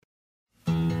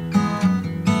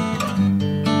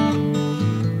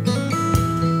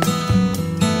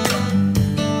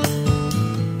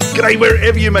G'day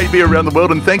wherever you may be around the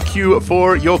world, and thank you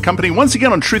for your company once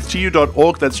again on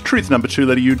truth2u.org. That's truth number 2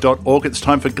 letter u.org. It's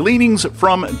time for Gleanings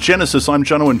from Genesis. I'm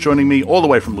Jono, and joining me all the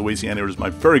way from Louisiana is my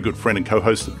very good friend and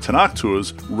co-host of Tanakh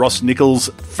Tours, Ross Nichols.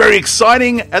 Very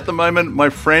exciting at the moment,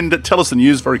 my friend. Tell us the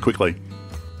news very quickly.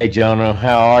 Hey, Jono,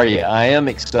 how are you? I am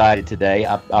excited today.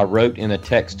 I wrote in a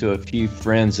text to a few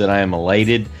friends that I am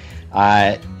elated.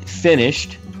 I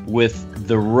finished with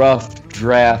the rough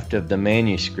draft of the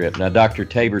manuscript. Now, Dr.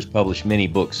 Tabor's published many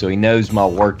books, so he knows my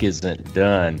work isn't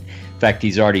done. In fact,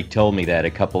 he's already told me that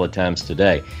a couple of times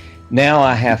today. Now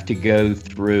I have to go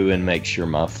through and make sure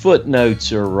my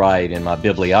footnotes are right and my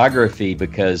bibliography,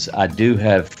 because I do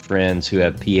have friends who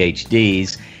have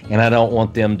PhDs, and I don't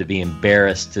want them to be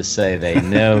embarrassed to say they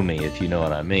know me, if you know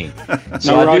what I mean.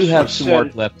 So now, I do Ross, have some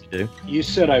work left to do. You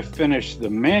said I finished the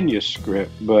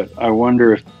manuscript, but I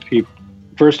wonder if people...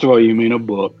 First of all, you mean a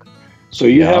book. So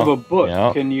you have a book.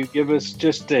 Yeah. Can you give us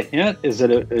just a hint? Is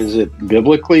it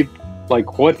biblically,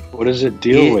 like what does it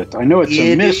deal with? I know it's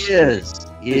a mystery.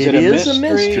 Is it a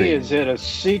mystery? Is it a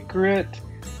secret?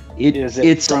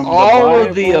 It's all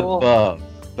of the above.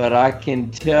 But I can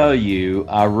tell you,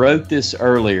 I wrote this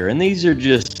earlier, and these are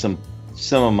just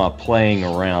some of my playing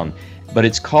around. But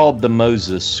it's called the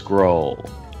Moses Scroll,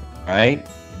 right?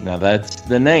 Now, that's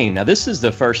the name. Now, this is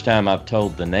the first time I've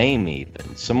told the name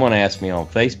even. Someone asked me on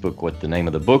Facebook what the name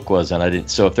of the book was, and I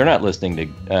didn't. So if they're not listening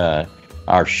to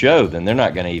our show, then they're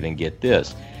not going to even get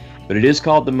this. But it is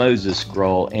called the Moses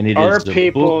Scroll, and it our is the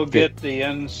people book get the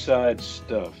inside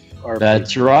stuff.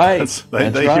 That's right.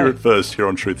 They hear it first here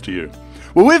on Truth to You.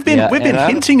 Well, we've been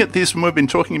hinting at this, and we've been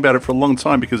talking about it for a long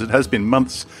time, because it has been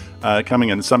months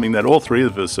coming, and it's something that all three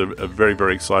of us are very,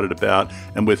 very excited about,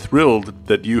 and we're thrilled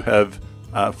that you have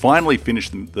finally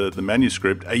finished the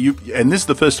manuscript. And this is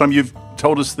the first time you've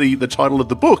told us the title of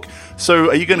the book. So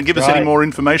are you going to give us any more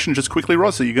information just quickly,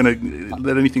 Ross? Are you going to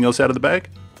let anything else out of the bag?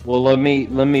 Well, let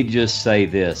me just say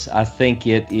this. I think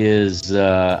it is,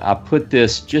 I put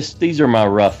this, these are my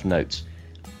rough notes.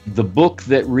 The book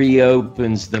that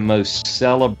reopens the most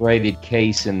celebrated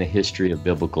case in the history of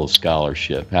biblical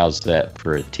scholarship. How's that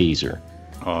for a teaser?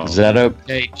 Is that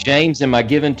okay? James, am I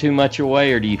giving too much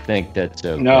away, or do you think that's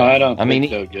okay? No, I don't think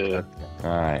so good.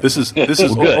 All right. This is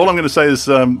all I'm going to say is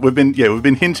we've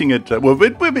been hinting at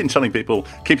we've been telling people,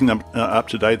 keeping them up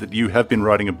to date, that you have been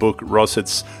writing a book, Ross.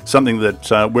 It's something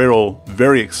that we're all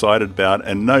very excited about,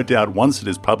 and no doubt once it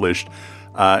is published,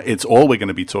 it's all we're going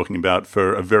to be talking about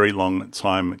for a very long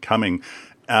time coming.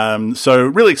 So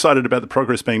really excited about the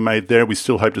progress being made there. We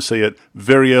still hope to see it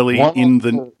very early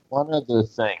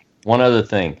One other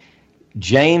thing.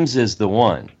 James is the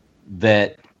one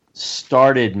that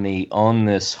started me on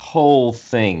this whole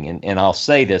thing, and I'll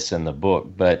say this in the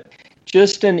book, but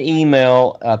just an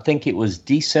email, I think it was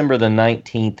December the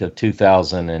 19th of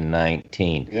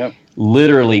 2019. Yep.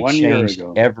 Literally changed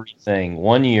everything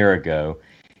 1 year ago.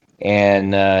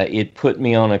 And it put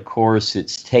me on a course.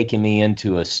 It's taken me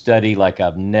into a study like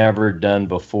I've never done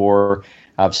before.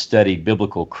 I've studied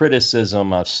biblical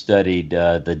criticism. I've studied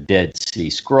the Dead Sea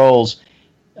Scrolls.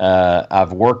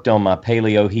 I've worked on my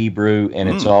Paleo-Hebrew, and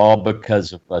it's all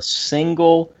because of a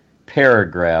single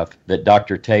paragraph that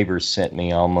Dr. Tabor sent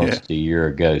me almost a year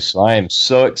ago. So I am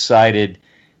so excited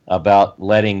about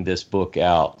letting this book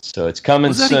out. So it's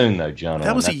coming soon, though, John.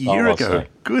 That was a year ago.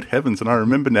 Good heavens, and I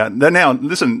remember now. Now,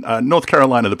 listen, North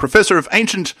Carolina, the professor of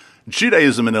ancient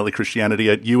Judaism and early Christianity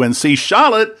at UNC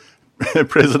Charlotte,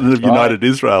 President of United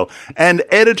Israel, and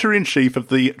Editor-in-Chief of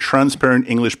the Transparent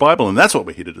English Bible. And that's what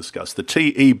we're here to discuss. The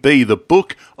TEB, the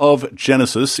Book of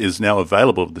Genesis, is now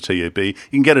available at the TEB. You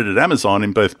can get it at Amazon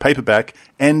in both paperback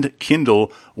and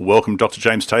Kindle. Welcome, Dr.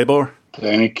 James Tabor.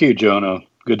 Thank you, Jono.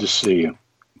 Good to see you.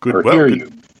 Good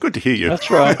to hear you. That's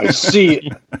right. I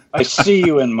see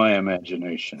you in my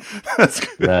imagination. That's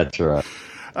good. That's right.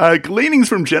 Gleanings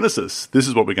from Genesis. This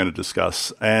is what we're going to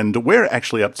discuss, and we're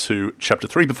actually up to chapter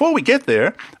 3. Before we get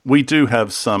there, we do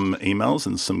have some emails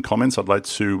and some comments. I'd like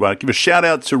to give a shout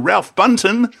out to Ralph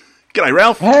Bunton. G'day,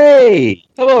 Ralph. Hey,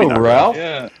 hello, Ralph.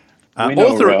 Yeah, we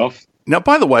know Ralph. Now,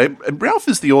 by the way, Ralph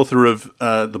is the author of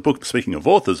the book. Speaking of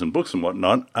authors and books and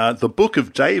whatnot, the Book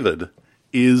of David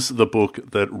is the book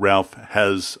that Ralph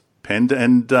has penned,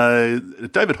 and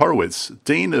David Horowitz,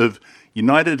 Dean of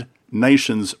United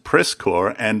Nations Press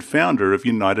Corps and founder of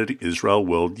United Israel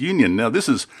World Union. Now, this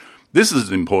is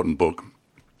an important book.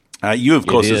 You, of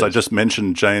course, as I just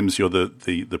mentioned, James, you're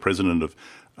the president of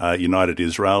United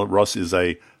Israel. Ross is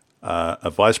a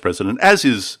vice president, as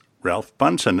is Ralph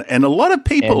Bunton, and a lot of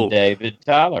people. And David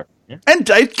Tyler. Yeah. And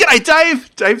Dave.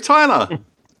 G'day, Dave Tyler.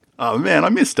 Oh, man, I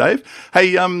miss Dave.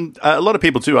 Hey, a lot of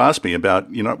people do ask me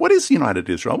about, what is United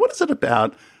Israel? What is it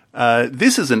about?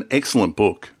 This is an excellent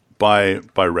book by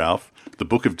Ralph, the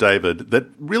Book of David, that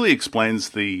really explains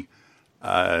the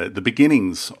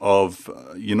beginnings of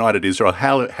United Israel,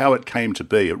 how it came to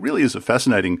be. It really is a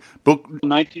fascinating book.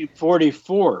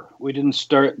 1944.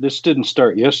 This didn't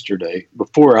start yesterday,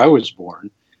 before I was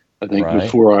born. I think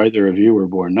before either of you were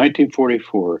born.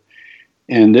 1944.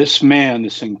 And this man,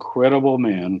 this incredible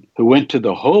man who went to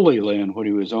the Holy Land when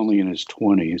he was only in his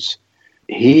 20s,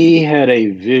 he had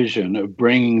a vision of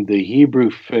bringing the Hebrew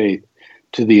faith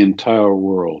to the entire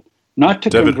world. Not to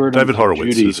convert David to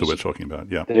Horowitz Judaism. is who we're talking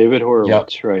about, yeah. David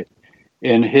Horowitz, right.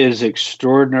 In his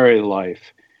extraordinary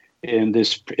life,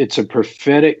 it's a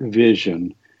prophetic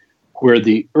vision where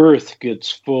the earth gets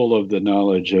full of the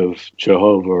knowledge of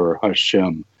Jehovah or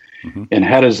Hashem. Mm-hmm. And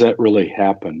how does that really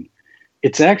happen?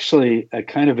 It's actually a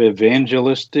kind of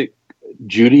evangelistic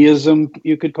Judaism,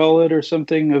 you could call it, or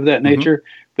something of that nature.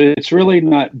 Mm-hmm. But it's really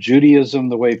not Judaism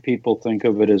the way people think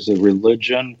of it as a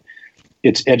religion.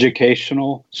 It's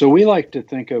educational. So we like to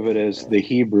think of it as the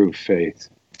Hebrew faith,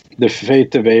 the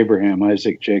faith of Abraham,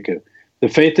 Isaac, Jacob, the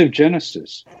faith of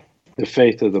Genesis, the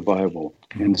faith of the Bible.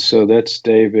 And so that's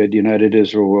David, United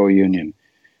Israel World Union.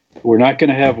 We're not going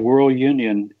to have world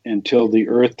union until the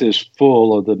earth is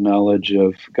full of the knowledge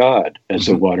of God as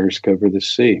the waters cover the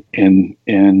sea. And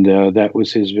that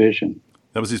was his vision.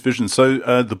 That was his vision.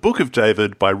 So the Book of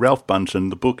David by Ralph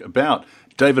Bunchen, the book about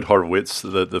David Horowitz,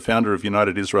 the founder of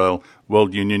United Israel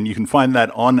World Union. You can find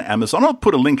that on Amazon. I'll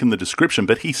put a link in the description,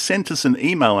 but he sent us an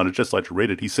email, and I'd just like to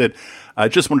read it. He said, I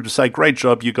just wanted to say, great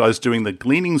job, you guys, doing the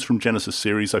Gleanings from Genesis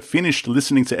series. I finished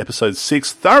listening to episode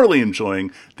 6, thoroughly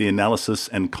enjoying the analysis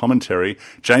and commentary.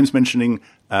 James mentioning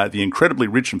the incredibly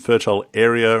rich and fertile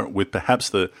area with perhaps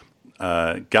the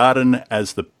garden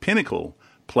as the pinnacle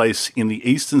place in the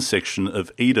eastern section of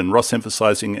Eden. Ross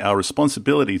emphasizing our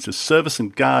responsibility to service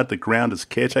and guard the ground as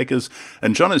caretakers,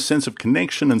 and Jono's sense of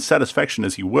connection and satisfaction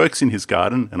as he works in his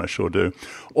garden, and I sure do.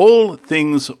 All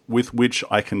things with which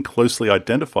I can closely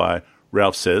identify,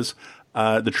 Ralph says.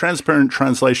 The transparent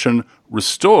translation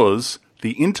restores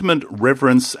the intimate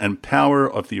reverence and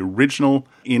power of the original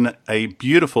in a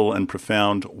beautiful and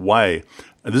profound way.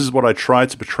 This is what I tried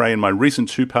to portray in my recent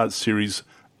two-part series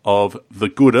of The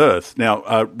Good Earth.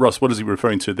 Now, Ross, what is he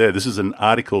referring to there? This is an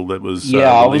article that was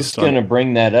I was going to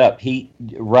bring that up.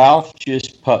 Ralph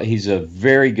he's a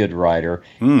very good writer.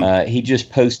 He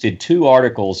just posted 2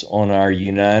 articles on our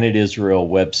United Israel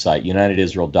website,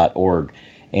 unitedisrael.org.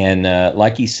 And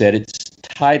like he said, it's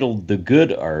titled The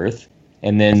Good Earth,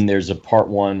 and then there's a part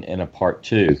 1 and a part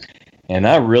 2. And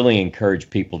I really encourage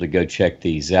people to go check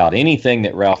these out. Anything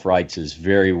that Ralph writes is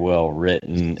very well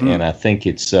written, and I think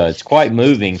it's quite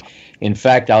moving. In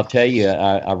fact, I'll tell you,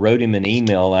 I wrote him an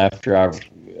email after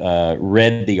I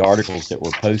read the articles that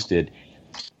were posted.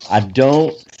 I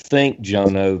don't think,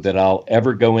 Jono, that I'll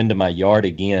ever go into my yard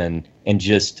again and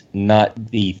just not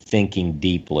be thinking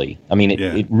deeply. I mean,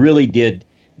 it really did,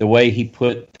 the way he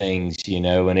put things,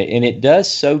 and it does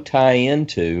so tie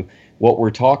into what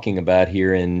we're talking about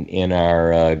here in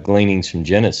our Gleanings from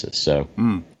Genesis. So,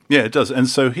 yeah, it does. And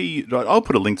so I'll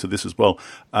put a link to this as well.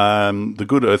 The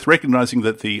Good Earth, recognizing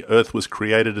that the Earth was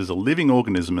created as a living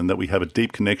organism and that we have a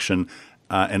deep connection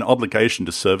and obligation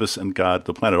to service and guard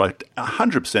the planet. I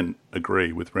 100%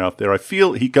 agree with Ralph there.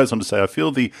 He goes on to say, I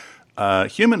feel the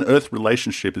human-Earth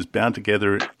relationship is bound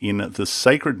together in the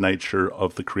sacred nature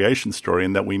of the creation story,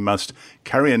 and that we must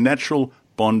carry a natural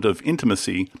bond of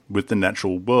intimacy with the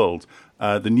natural world.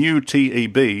 The new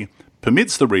TEB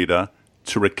permits the reader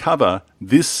to recover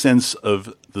this sense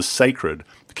of the sacred.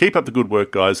 Keep up the good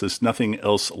work, guys. There's nothing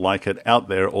else like it out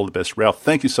there. All the best, Ralph.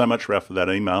 Thank you so much, Ralph, for that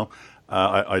email.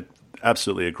 I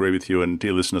absolutely agree with you. And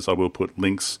dear listeners, I will put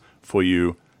links for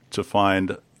you to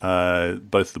find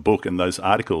both the book and those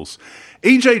articles.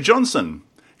 E.J. Johnson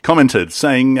commented,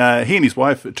 saying he and his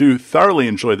wife do thoroughly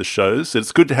enjoy the shows.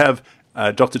 It's good to have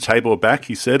Dr. Tabor back,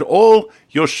 he said. All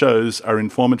your shows are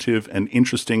informative and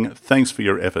interesting. Thanks for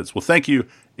your efforts. Well, thank you,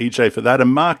 EJ, for that.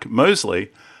 And Mark Mosley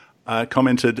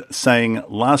commented, saying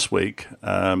last week,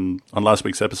 on last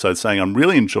week's episode, saying, I'm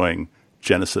really enjoying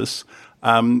Genesis.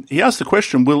 He asked the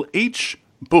question, will each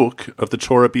book of the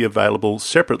Torah be available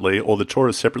separately, or the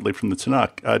Torah separately from the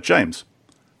Tanakh? James?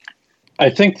 I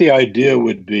think the idea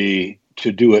would be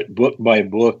to do it book by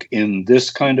book in this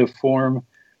kind of form,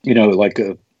 like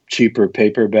a cheaper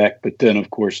paperback, but then, of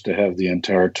course, to have the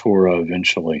entire Torah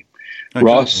eventually. Okay.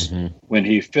 Ross, when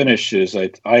he finishes,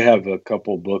 I have a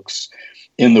couple books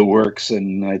in the works,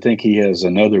 and I think he has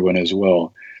another one as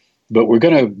well. But we're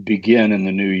going to begin in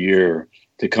the new year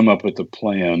to come up with a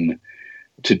plan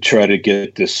to try to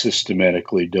get this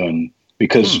systematically done,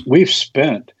 because we've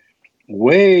spent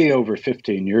way over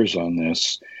 15 years on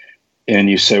this, and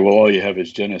you say, well, all you have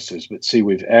is Genesis. But see,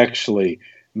 we've actually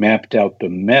mapped out the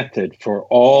method for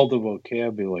all the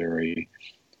vocabulary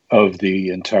of the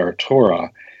entire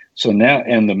Torah. So now,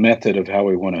 and the method of how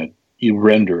we want to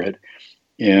render it.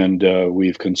 And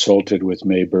we've consulted with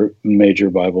major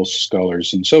Bible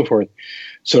scholars and so forth.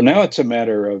 So now it's a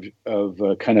matter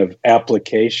of kind of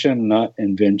application, not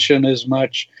invention as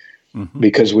much,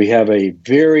 because we have a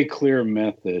very clear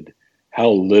method. How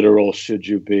literal should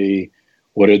you be?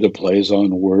 What are the plays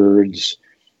on words?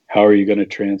 How are you going to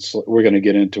translate? We're going to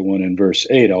get into one in verse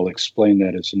 8. I'll explain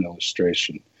that as an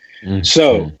illustration.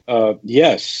 So,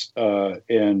 yes,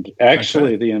 and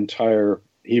actually the entire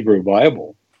Hebrew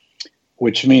Bible,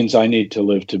 which means I need to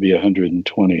live to be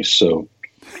 120. So,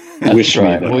 wish me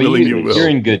that. Well, you're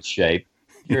in good shape.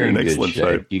 You're in excellent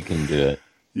shape. You can do it.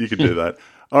 You can do that.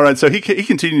 All right, so he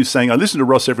continues saying, I listen to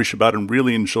Ross every Shabbat and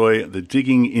really enjoy the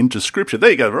digging into Scripture. There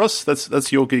you go, Ross.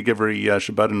 That's your gig every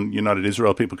Shabbat in United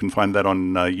Israel. People can find that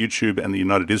on YouTube and the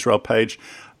United Israel page.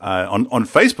 On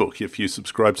Facebook, if you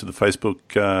subscribe to the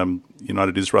Facebook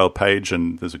United Israel page,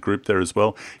 and there's a group there as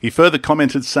well. He further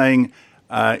commented saying,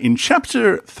 in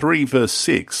chapter 3, verse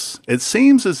 6, it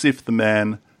seems as if the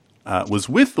man was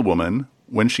with the woman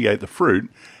when she ate the fruit,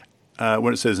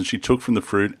 when it says, and she took from the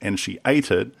fruit and she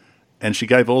ate it, and she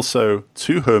gave also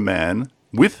to her man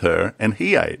with her, and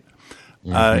he ate.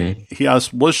 He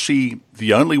asked, was she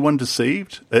the only one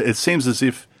deceived? It seems as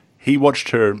if he watched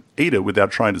her eat it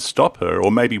without trying to stop her,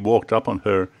 or maybe walked up on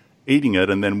her eating it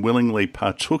and then willingly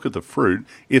partook of the fruit.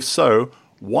 If so,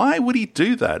 why would he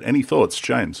do that? Any thoughts,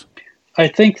 James? I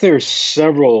think there's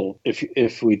several,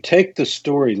 if we take the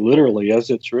story literally as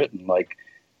it's written, like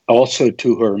also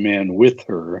to her man with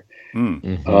her,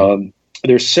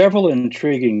 there's several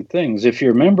intriguing things. If you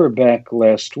remember back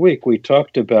last week, we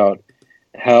talked about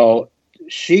how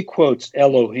she quotes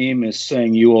Elohim as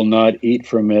saying, you will not eat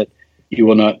from it, you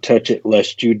will not touch it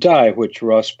lest you die, which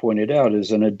Ross pointed out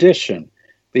is an addition.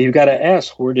 But you've got to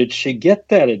ask, where did she get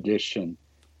that addition?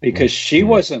 Because she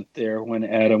wasn't there when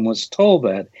Adam was told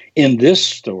that in this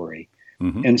story.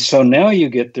 And so now you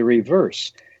get the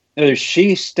reverse. Now,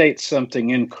 she states something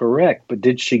incorrect, but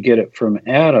did she get it from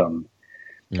Adam?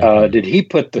 Did he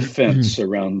put the fence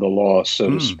around the law, so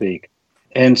to speak?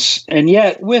 And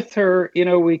yet with her,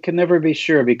 we can never be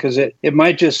sure, because it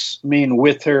might just mean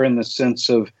with her in the sense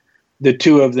of the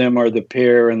two of them are the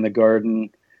pair in the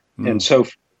garden and so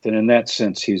forth. And in that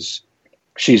sense,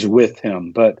 she's with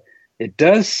him. But it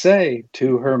does say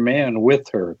to her man with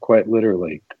her, quite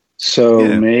literally.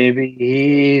 So maybe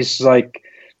he's like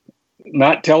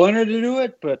not telling her to do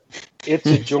it, but it's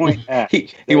a joint act.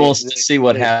 He wants to see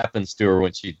what happens to her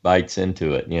when she bites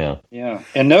into it. Yeah.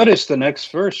 And notice the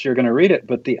next verse, you're going to read it,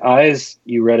 but the eyes,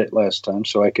 you read it last time,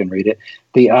 so I can read it.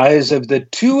 The eyes of the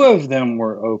two of them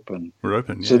were open.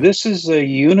 So this is a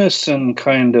unison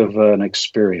kind of an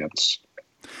experience,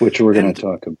 which we're going to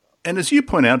talk about. And as you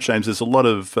point out, James, there's a lot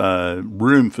of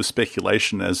room for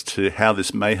speculation as to how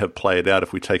this may have played out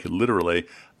if we take it literally.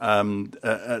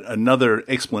 Another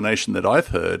explanation that I've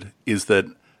heard is that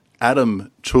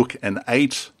Adam took and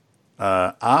ate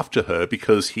after her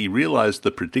because he realized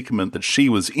the predicament that she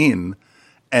was in,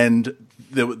 and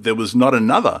there was not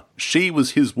another. She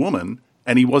was his woman,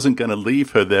 and he wasn't going to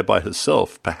leave her there by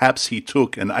herself. Perhaps he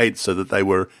took and ate so that they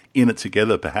were in it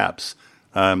together, perhaps.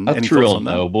 That's real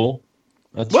noble.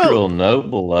 That's real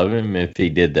noble of him if he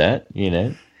did that,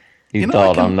 He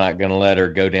thought, I'm not going to let her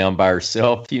go down by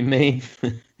herself, you mean?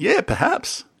 Yeah,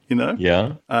 perhaps,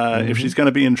 Yeah. If she's going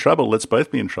to be in trouble, let's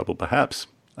both be in trouble, perhaps.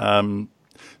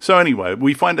 So anyway,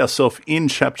 we find ourselves in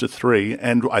chapter 3,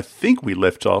 and I think we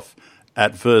left off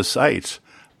at verse 8,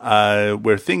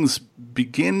 where things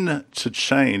begin to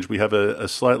change. We have a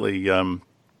slightly...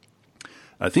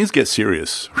 things get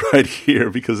serious right here,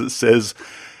 because it says...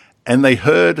 And they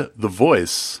heard the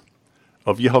voice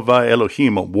of Yehovah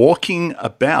Elohim walking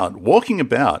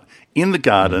about in the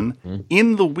garden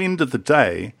in the wind of the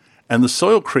day, and the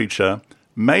soil creature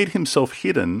made himself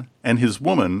hidden and his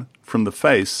woman from the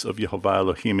face of Yehovah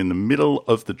Elohim in the middle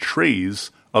of the trees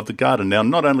of the garden. Now,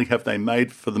 not only have they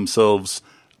made for themselves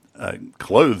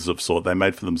clothes of sort, they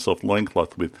made for themselves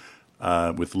loincloth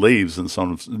with leaves and so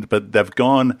on, but they've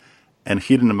gone and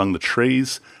hidden among the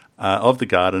trees of the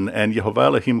garden, and Yehovah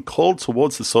Elohim called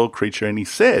towards the soul creature, and he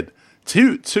said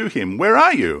to him, where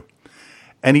are you?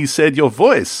 And he said, your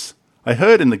voice I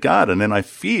heard in the garden, and I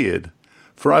feared,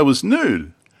 for I was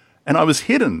nude, and I was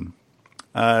hidden.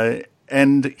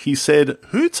 And he said,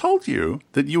 who told you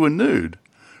that you were nude?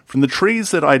 From the trees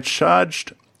that I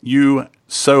charged you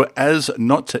so as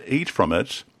not to eat from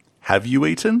it, have you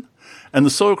eaten? And the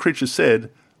soil creature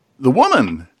said, the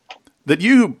woman that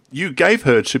you gave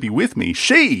her to be with me,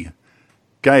 she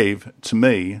gave to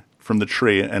me from the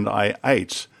tree, and I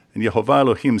ate. And Yehovah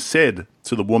Elohim said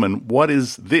to the woman, what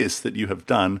is this that you have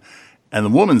done? And the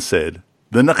woman said,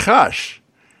 the Nachash,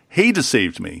 he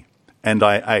deceived me, and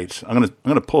I ate. I'm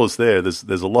going to pause there. There's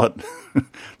a lot.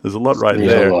 There's a lot right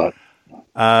there. A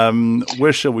lot.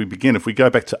 Where shall we begin? If we go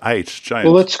back to 8, James.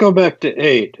 Well, let's go back to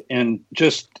 8, and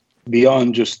just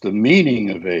beyond just the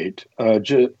meaning of 8.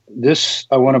 This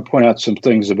I want to point out some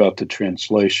things about the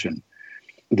translation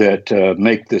that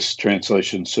make this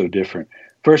translation so different.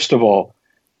 First of all,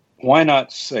 why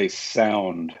not say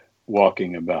sound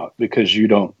walking about? Because you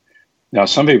don't. Now,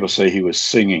 some people say he was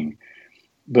singing,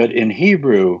 but in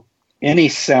Hebrew, any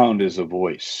sound is a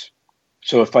voice.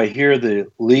 So if I hear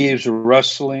the leaves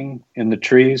rustling in the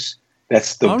trees,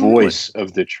 that's the voice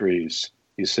of the trees.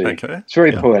 You see, it's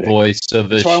very poetic. Voice of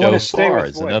the shofar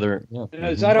is another.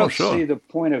 As I don't see the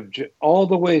point of all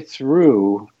the way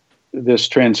through this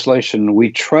translation,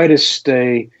 we try to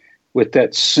stay with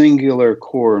that singular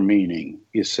core meaning.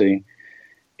 You see,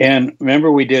 and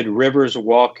remember we did rivers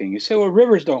walking. You say, well,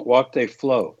 rivers don't walk; they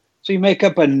flow. So you make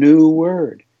up a new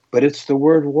word, but it's the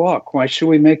word walk. Why should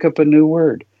we make up a new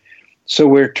word? So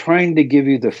we're trying to give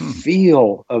you the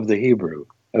feel of the Hebrew.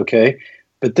 Okay.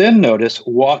 But then notice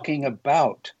walking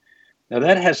about. Now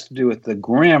that has to do with the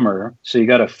grammar. So you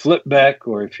got to flip back,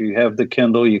 or if you have the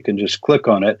Kindle, you can just click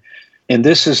on it. And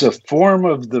this is a form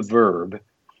of the verb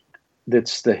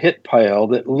that's the hitpael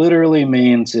that literally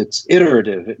means it's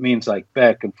iterative. It means like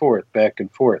back and forth, back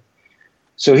and forth.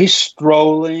 So he's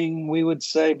strolling, we would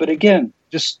say, but again,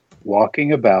 just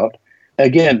walking about.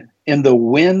 Again, in the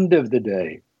wind of the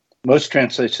day. Most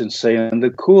translations say in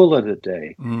the cool of the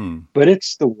day, but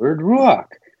it's the word ruach.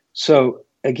 So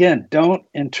again, don't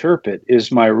interpret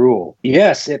is my rule.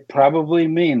 Yes, it probably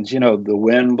means, the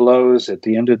wind blows at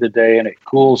the end of the day and it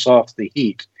cools off the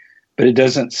heat, but it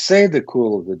doesn't say the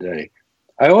cool of the day.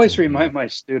 I always remind my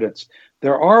students,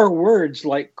 there are words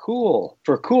like cool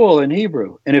for cool in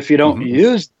Hebrew. And if you don't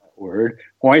use that word,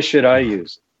 why should I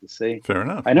use it? You see? Fair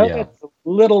enough. I know that's a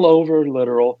little over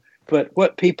literal. But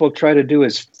what people try to do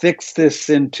is fix this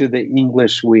into the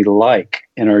English we like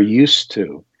and are used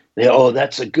to.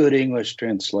 That's a good English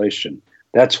translation.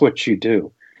 That's what you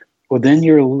do. Well, then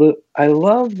I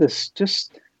love this.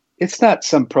 It's not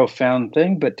some profound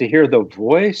thing, but to hear the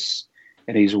voice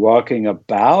and he's walking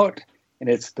about and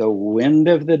it's the wind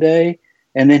of the day.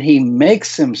 And then he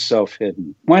makes himself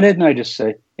hidden. Why didn't I just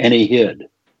say, and he hid?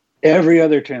 Every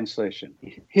other translation,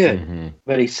 he hid.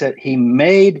 But he said he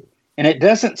made. And it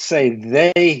doesn't say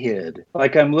they hid.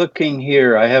 Like I'm looking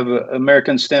here, I have an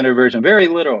American Standard Version, very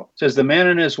literal. It says the man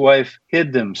and his wife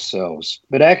hid themselves.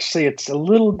 But actually it's a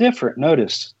little different.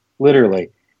 Notice, literally.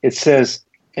 It says,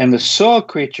 and the soul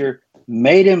creature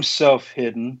made himself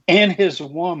hidden and his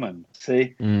woman.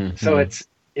 See? So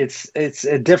it's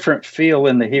a different feel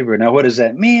in the Hebrew. Now, what does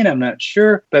that mean? I'm not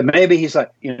sure. But maybe he's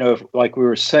like, like we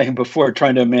were saying before,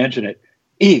 trying to imagine it.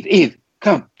 Eve.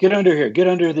 Come, get under here. Get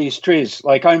under these trees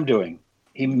like I'm doing.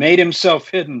 He made himself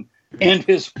hidden and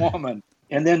his woman.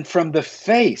 And then from the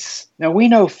face. Now, we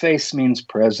know face means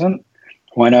present.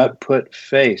 Why not put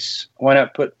face? Why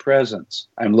not put presence?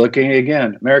 I'm looking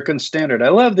again. American Standard. I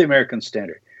love the American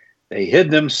Standard. They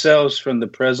hid themselves from the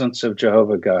presence of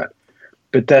Jehovah God.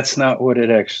 But that's not what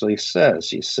it actually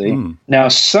says, you see. Now,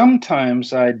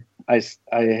 sometimes I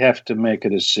have to make a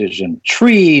decision.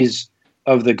 Trees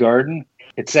of the garden.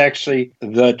 It's actually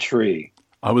the tree.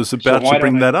 I was about to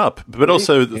bring that up. But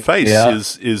also the face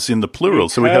is in the plural.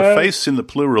 So we have face in the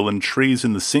plural and trees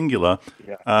in the singular.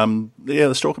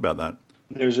 Let's talk about that.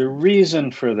 There's a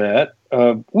reason for that.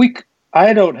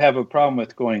 I don't have a problem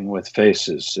with going with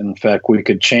faces. In fact, we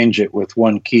could change it with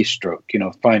one keystroke,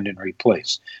 find and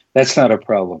replace. That's not a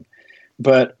problem.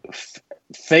 But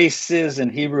faces in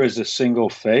Hebrew is a single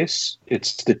face.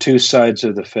 It's the two sides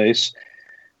of the face.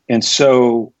 And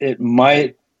so it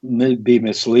might be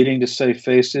misleading to say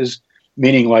faces,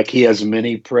 meaning like he has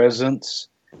many presence.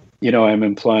 I'm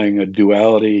implying a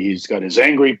duality. He's got his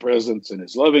angry presence and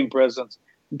his loving presence.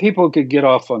 And people could get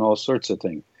off on all sorts of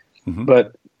things.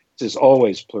 But it's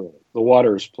always plural. The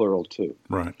water is plural too.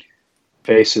 Right.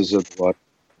 Faces of the water.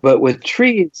 But with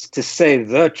trees, to say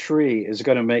the tree is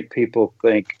going to make people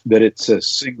think that it's a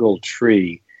single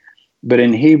tree. But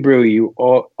in Hebrew, you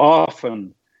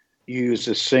often use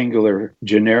a singular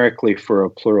generically for a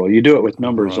plural. You do it with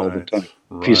numbers all the time.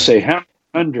 If you say how many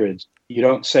hundreds, you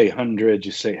don't say hundred,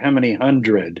 you say how many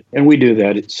hundred. And we do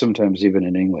that sometimes even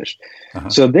in English.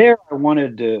 So there I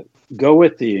wanted to go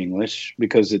with the English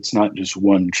because it's not just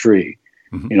one tree,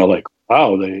 like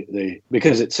Wow, they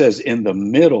because it says in the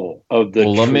middle of the.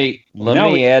 Well, let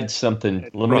me add something.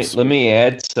 Let me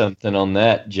add something on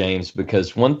that, James,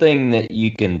 because one thing that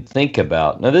you can think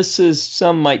about. Now, this is,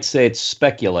 some might say it's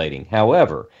speculating.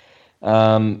 However,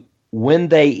 when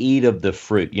they eat of the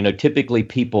fruit, typically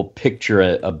people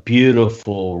picture a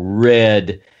beautiful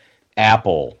red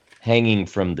apple hanging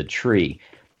from the tree.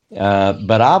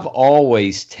 But I've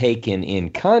always taken in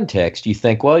context, you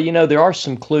think, well, there are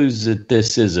some clues that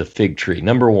this is a fig tree.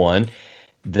 Number one,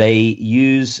 they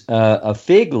use a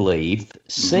fig leaf,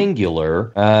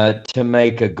 singular, to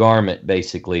make a garment,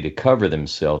 basically, to cover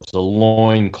themselves, a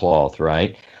loincloth,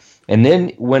 right? And then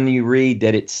when you read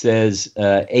that it says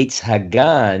Eitz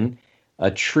Hagan,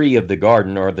 a tree of the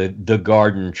garden, or the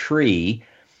garden tree,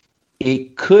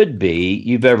 it could be,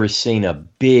 you've ever seen a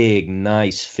big,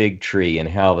 nice fig tree and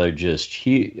how they're just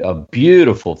huge, a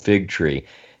beautiful fig tree.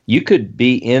 You could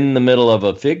be in the middle of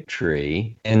a fig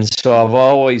tree. And so I've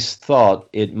always thought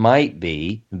it might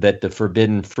be that the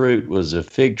forbidden fruit was a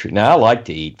fig tree. Now, I like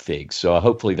to eat figs, so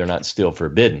hopefully they're not still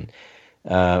forbidden.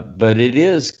 But it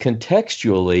is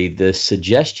contextually, the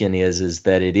suggestion is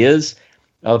that it is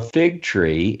a fig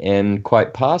tree, and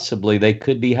quite possibly they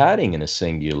could be hiding in a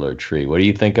singular tree. What do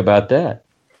you think about that?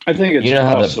 I think it's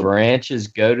how the branches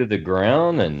go to the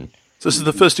ground, and so this is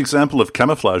the first example of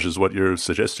camouflage, is what you're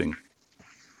suggesting.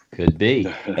 Could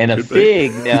be. And a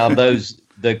fig, now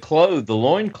the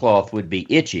loincloth would be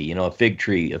itchy. A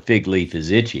fig leaf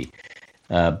is itchy.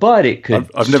 But it could.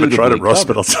 I've never tried it, Ross,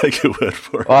 but I'll take your word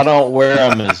for it. I don't wear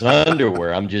them as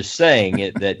underwear. I'm just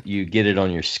saying that you get it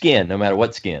on your skin, no matter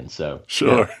what skin. So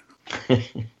sure. Yeah.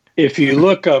 If you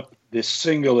look up the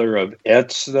singular of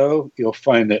etz, though, you'll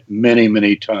find that many,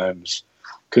 many times,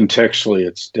 contextually,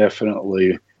 it's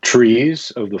definitely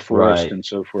trees of the forest, right, and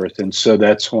so forth. And so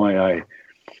that's why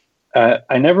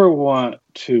I never want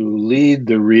to lead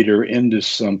the reader into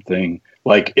something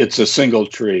like it's a single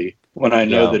tree, when I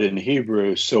know that in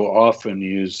Hebrew so often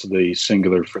use the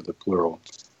singular for the plural.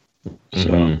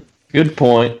 So, good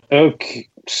point. Okay,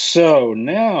 so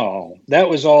now that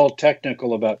was all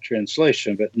technical about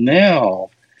translation, but now,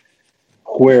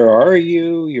 where are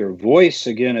you? Your voice,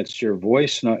 again, it's your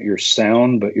voice, not your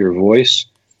sound, but your voice.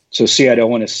 So see, I don't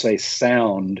want to say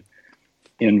sound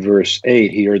in verse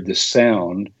 8. He heard the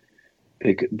sound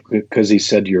because he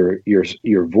said your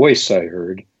voice I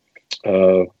heard.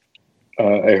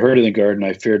 I heard in the garden,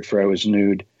 I feared for I was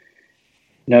nude.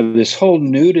 Now, this whole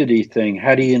nudity thing,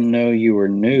 how do you know you were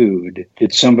nude?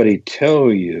 Did somebody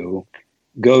tell you?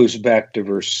 Goes back to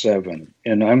verse 7.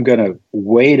 And I'm going to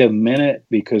wait a minute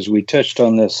because we touched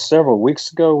on this several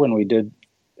weeks ago when we did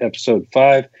episode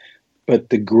 5. But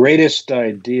the greatest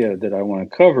idea that I want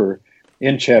to cover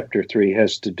in chapter 3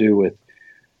 has to do with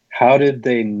how did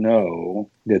they know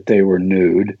that they were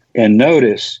nude? And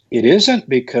notice, it isn't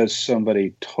because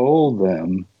somebody told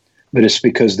them, but it's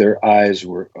because their eyes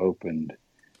were opened.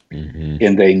 Mm-hmm.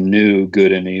 And they knew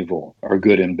good and evil, or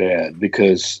good and bad,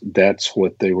 because that's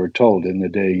what they were told. In the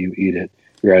day you eat it,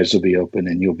 your eyes will be open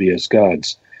and you'll be as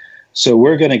gods. So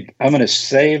I'm going to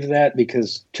save that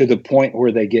because to the point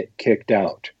where they get kicked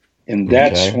out. And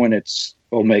that's when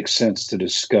will make sense to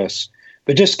discuss.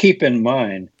 But just keep in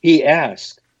mind, he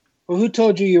asked, well, who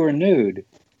told you were nude?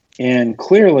 And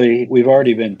clearly, we've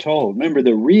already been told. Remember,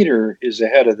 the reader is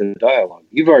ahead of the dialogue.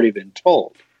 You've already been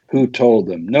told. Who told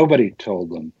them? Nobody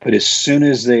told them. But as soon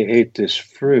as they ate this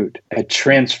fruit, a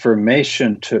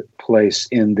transformation took place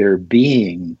in their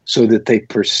being so that they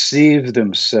perceived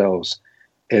themselves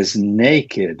as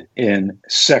naked and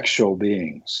sexual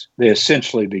beings. They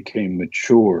essentially became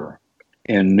mature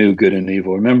and knew good and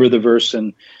evil. Remember the verse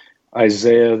in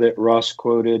Isaiah that Ross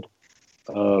quoted?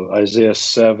 Isaiah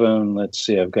 7, let's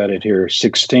see, I've got it here,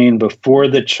 16. Before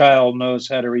the child knows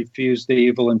how to refuse the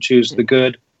evil and choose the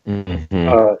good.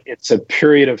 Mm-hmm. It's a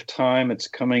period of time, it's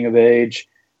coming of age.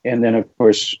 And then, of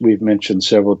course, we've mentioned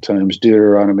several times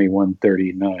Deuteronomy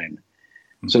 139.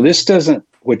 Mm-hmm. So this doesn't,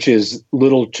 which is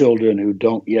little children who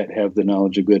don't yet have the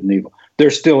knowledge of good and evil. They're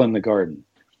still in the garden.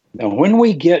 Now, when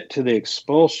we get to the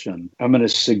expulsion, I'm going to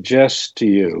suggest to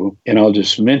you, and I'll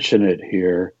just mention it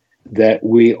here, that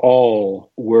we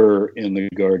all were in the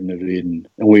Garden of Eden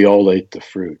and we all ate the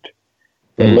fruit.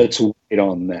 But let's wait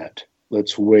on that.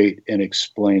 Let's wait and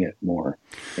explain it more.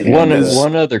 One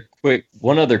other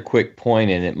quick point,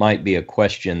 and it might be a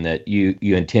question that you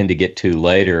intend to get to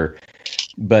later.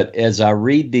 But as I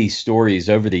read these stories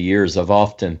over the years, I've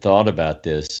often thought about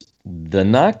this. The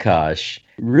Nakash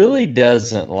really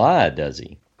doesn't lie, does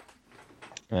he?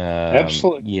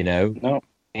 Absolutely. No.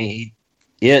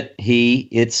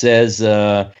 It says,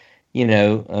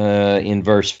 in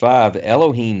verse 5,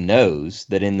 Elohim knows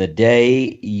that in the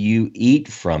day you eat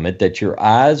from it, that your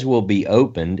eyes will be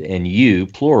opened, and you,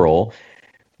 plural,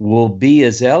 will be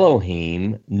as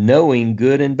Elohim, knowing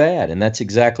good and bad. And that's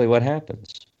exactly what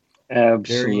happens.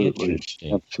 Absolutely. Very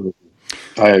interesting. Absolutely.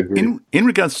 I agree. In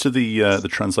regards to the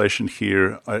translation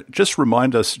here, just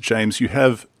remind us, James, you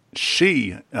have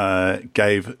she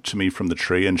gave to me from the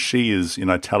tree, and she is in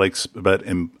italics, but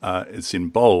it's in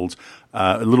bold.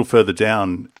 A little further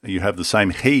down, you have the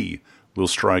same he will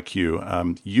strike you.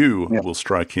 You will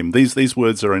strike him. These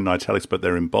words are in italics, but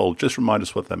they're in bold. Just remind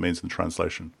us what that means in the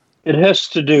translation. It has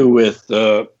to do with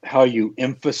how you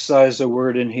emphasize a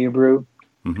word in Hebrew.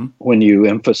 Mm-hmm. When you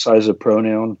emphasize a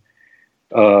pronoun,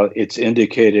 it's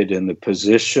indicated in the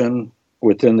position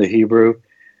within the Hebrew.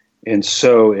 And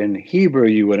so in Hebrew,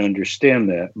 you would understand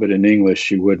that, but in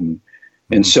English, you wouldn't.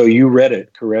 Mm-hmm. And so you read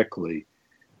it correctly.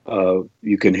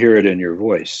 You can hear it in your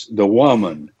voice. The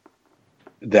woman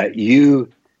that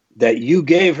you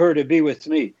gave her to be with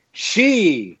me,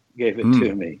 she gave it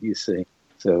to me, you see.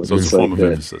 So it's a form of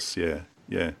emphasis,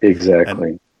 yeah.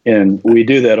 Exactly. And we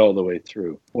do that all the way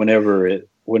through. Whenever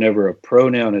a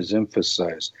pronoun is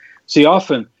emphasized. See,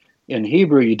 often in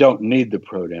Hebrew, you don't need the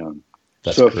pronoun.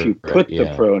 That's so if you put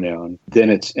the pronoun, then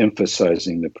it's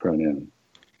emphasizing the pronoun.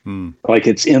 Like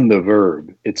it's in the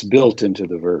verb. It's built into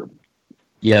the verb.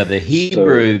 Yeah, the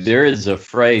Hebrew, there is a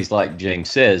phrase, like James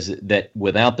says, that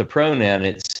without the pronoun,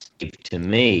 it's to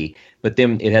me, but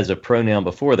then it has a pronoun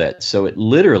before that. So it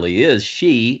literally is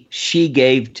she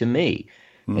gave to me.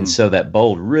 And so that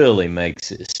bold really makes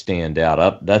it stand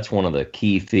out. That's one of the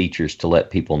key features to let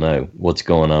people know what's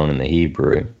going on in the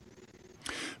Hebrew.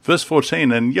 Verse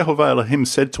 14, and Yehovah Elohim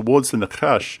said towards the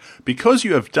Nachash, because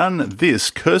you have done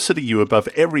this, cursed are you above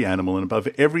every animal and above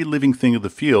every living thing of the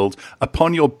field.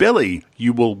 Upon your belly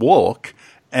you will walk,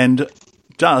 and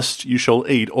dust you shall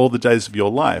eat all the days of your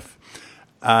life.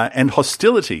 And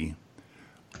hostility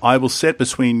I will set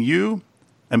between you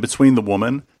and between the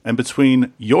woman, and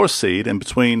between your seed and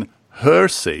between her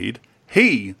seed.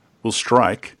 He will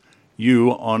strike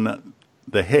you on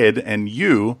the head, and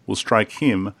you will strike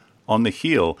him on the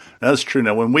heel. Now, that's true.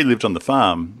 Now, when we lived on the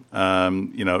farm,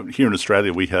 here in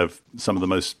Australia, we have some of the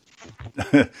most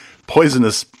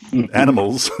poisonous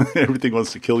animals. Everything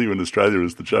wants to kill you in Australia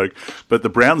is the joke. But the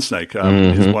brown snake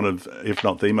is one of, if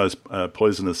not the most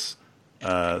poisonous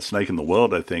snake in the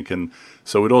world, I think. And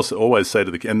so we'd also always say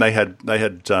to and they had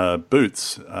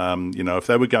boots. If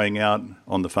they were going out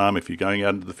on the farm, if you're going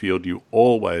out into the field, you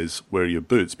always wear your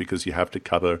boots because you have to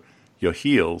cover your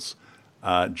heels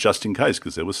just in case,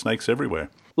 because there were snakes everywhere.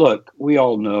 Look, we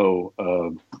all know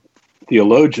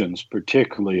theologians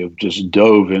particularly have just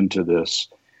dove into this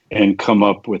and come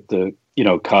up with the,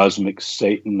 cosmic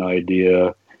Satan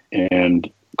idea,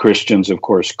 and Christians, of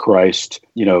course, Christ,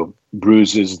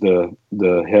 bruises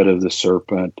the head of the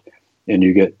serpent, and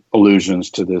you get allusions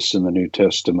to this in the New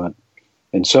Testament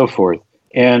and so forth.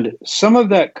 And some of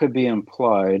that could be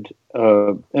implied.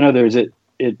 In others,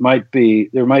 there might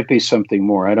be something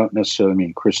more. I don't necessarily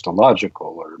mean Christological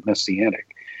or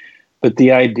messianic, but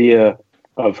the idea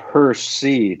of her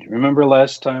seed. Remember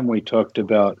last time we talked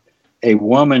about a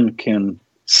woman can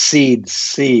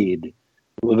seed,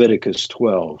 Leviticus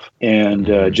 12, and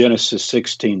Genesis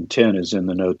 16:10 is in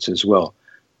the notes as well.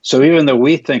 So even though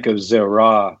we think of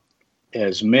Zerah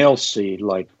as male seed,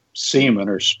 like semen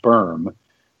or sperm,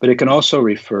 but it can also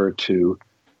refer to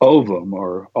ovum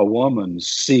or a woman's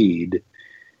seed.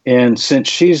 And since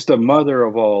she's the mother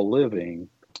of all living,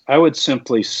 I would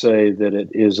simply say that it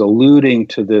is alluding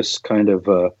to this kind of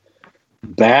a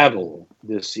battle,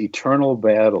 this eternal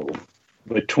battle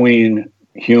between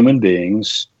human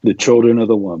beings, the children of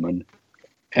the woman,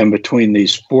 and between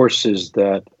these forces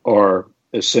that are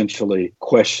essentially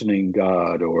questioning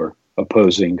God or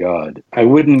opposing God. I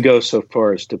wouldn't go so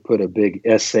far as to put a big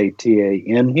SATA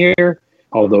in here,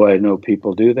 although I know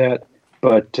people do that,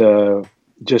 but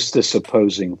just this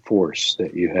opposing force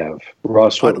that you have.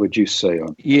 Ross, what would you say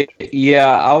on that?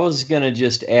 Yeah, I was going to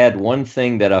just add one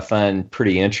thing that I find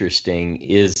pretty interesting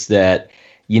is that,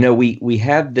 we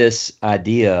have this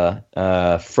idea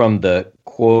from the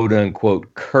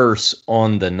quote-unquote curse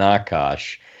on the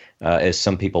Nakash, as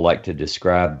some people like to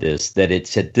describe this, that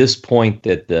it's at this point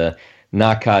that the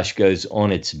Nakash goes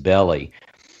on its belly.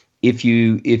 If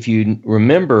you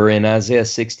remember in Isaiah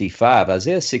 65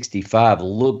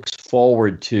 looks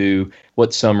forward to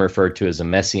what some refer to as a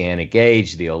messianic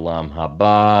age, the Olam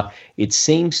Haba. It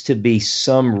seems to be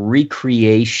some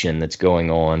recreation that's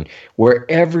going on where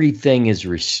everything is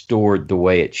restored the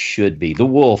way it should be. The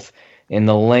wolf and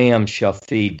the lamb shall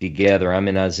feed together. I'm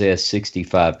in Isaiah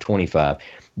 65:25.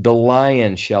 The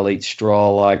lion shall eat straw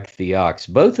like the ox.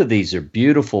 Both of these are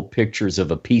beautiful pictures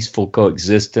of a peaceful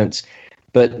coexistence.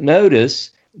 But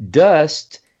notice,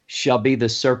 dust shall be the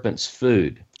serpent's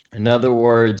food. In other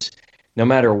words, no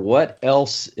matter what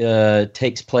else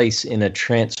takes place in a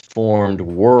transformed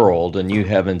world, a new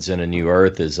heavens and a new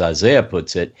earth, as Isaiah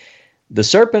puts it, the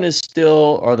serpent is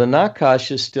still, or the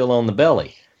Nakash is still on the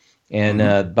belly.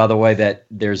 And by the way, that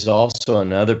there's also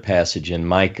another passage in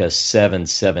Micah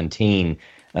 7:17.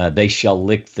 They shall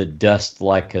lick the dust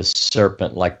like a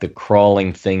serpent, like the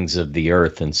crawling things of the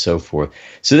earth, and so forth.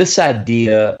 So this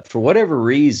idea, for whatever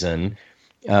reason,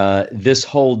 this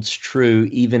holds true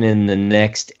even in the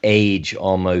next age,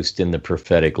 almost in the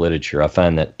prophetic literature. I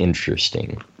find that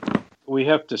interesting. We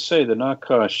have to say the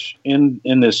Nakash in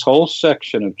this whole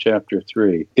section of chapter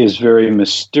 3 is very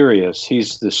mysterious.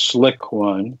 He's the slick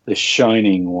one, the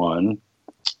shining one.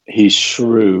 He's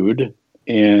shrewd,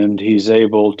 and he's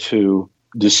able to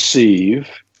deceive,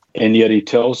 and yet he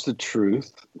tells the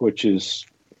truth, which is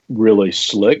really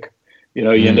slick. You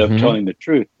know, you end up telling the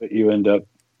truth, but you end up,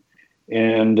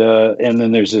 and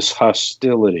then there's this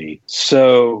hostility.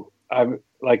 So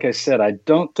like I said, I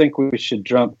don't think we should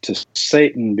jump to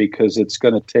Satan because it's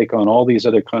going to take on all these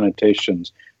other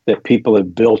connotations that people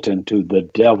have built into the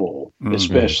devil,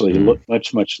 especially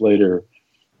much, much later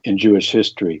in Jewish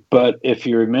history. But if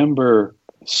you remember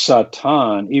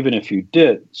Satan, even if you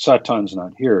did, Satan's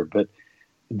not here, but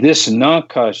this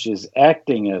Nakash is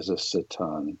acting as a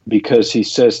Satan because he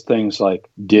says things like,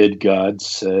 did God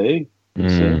say?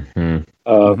 And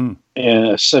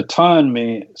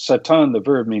Satan, the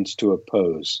verb means to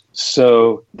oppose.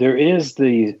 So there is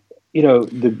the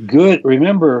good.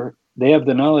 Remember, they have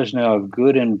the knowledge now of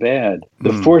good and bad.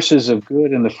 The forces of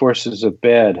good and the forces of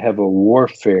bad have a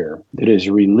warfare that is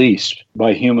released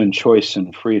by human choice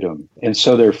and freedom. And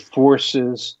so their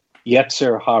forces,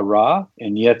 Yetzer Hara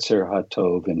and Yetzer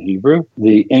Hatov in Hebrew,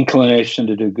 the inclination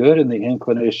to do good and the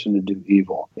inclination to do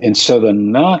evil. And so the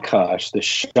Nakash, the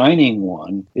shining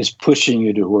one, is pushing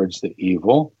you towards the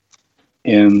evil,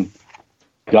 and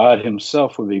God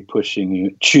himself will be pushing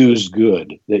you, choose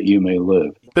good that you may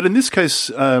live. But in this case,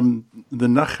 the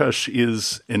Nachash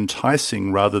is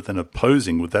enticing rather than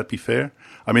opposing. Would that be fair?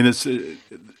 I mean, it's the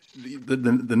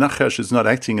Nachash is not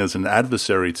acting as an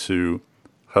adversary to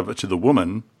the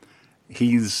woman.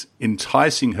 He's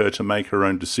enticing her to make her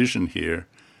own decision here,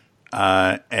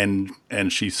 and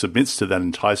she submits to that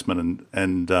enticement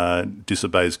and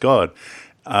disobeys God.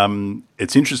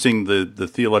 It's interesting the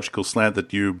theological slant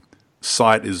that you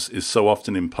cite is so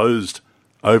often imposed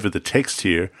over the text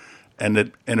here, and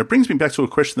it brings me back to a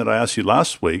question that I asked you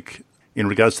last week in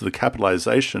regards to the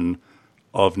capitalization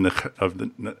of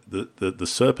the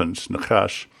serpent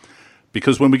Nachash,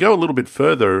 because when we go a little bit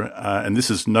further, and this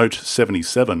is note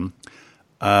 77.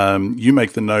 You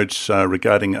make the note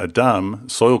regarding Adam,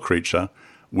 soil creature,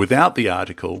 without the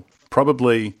article,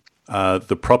 probably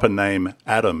the proper name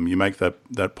Adam. You make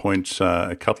that point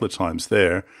a couple of times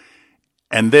there.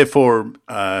 And therefore,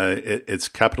 it's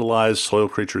capitalized, soil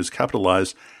creature is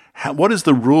capitalized. What is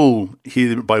the rule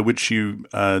here by which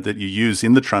that you use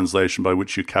in the translation by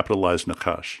which you capitalize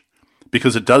Nachash?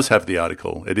 Because it does have the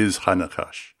article. It is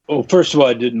HaNachash. Well, first of all,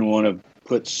 I didn't want to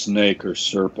put snake or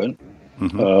serpent.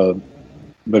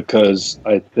 Because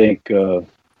I think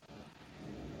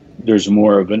there's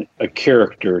more of a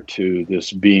character to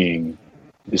this being.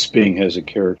 This being has a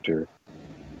character.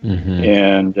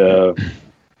 And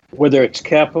whether it's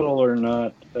capital or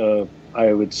not,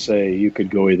 I would say you could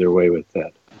go either way with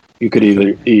that. You could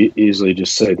either easily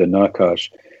just say the Nakash.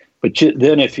 But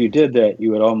then if you did that, you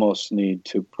would almost need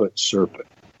to put serpent.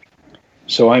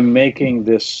 So I'm making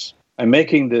this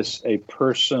a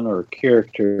person or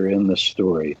character in the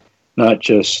story. Not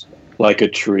just like a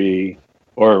tree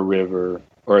or a river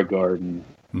or a garden,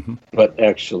 but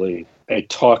actually a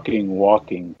talking,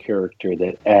 walking character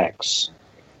that acts,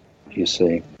 you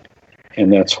see.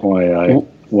 And that's why I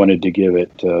wanted to give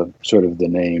it sort of the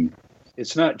name.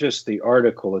 It's not just the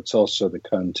article, it's also the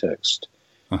context.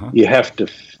 You have to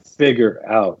figure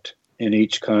out in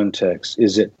each context,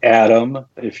 is it Adam?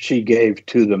 If she gave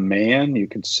to the man, you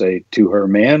could say to her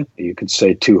man. You could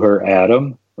say to her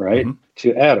Adam, right?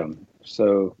 To Adam.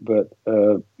 So, but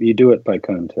you do it by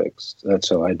context. That's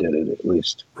how I did it, at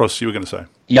least. Ross, you were going to say?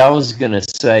 Yeah, I was going to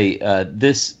say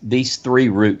these three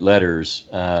root letters,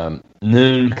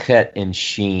 Nun, Chet, and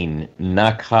Sheen.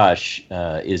 Nakash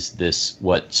is this,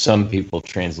 what some people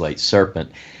translate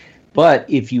serpent. But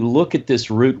if you look at this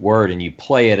root word and you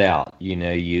play it out,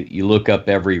 you look up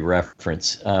every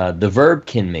reference, the verb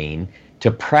can mean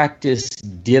to practice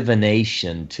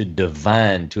divination, to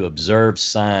divine, to observe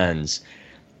signs,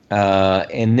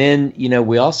 And then,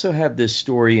 we also have this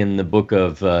story in the book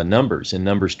of Numbers, in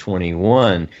Numbers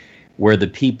 21, where the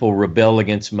people rebel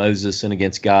against Moses and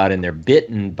against God, and they're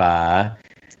bitten by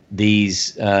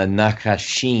these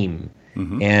Nakashim.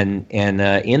 Mm-hmm. And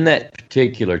in that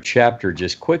particular chapter,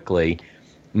 just quickly,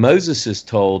 Moses is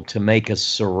told to make a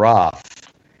seraph.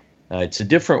 It's a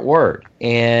different word.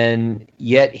 And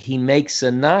yet he makes a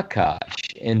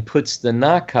Nakash and puts the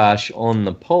Nakash on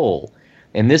the pole.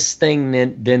 And this thing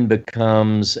then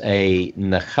becomes a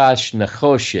Nachash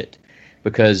Nachoshet,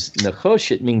 because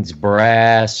Nachoshet means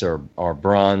brass or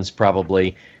bronze,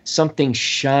 probably, something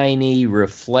shiny,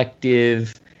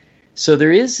 reflective. So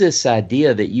there is this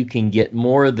idea that you can get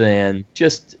more than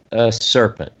just a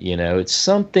serpent, It's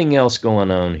something else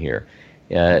going on here.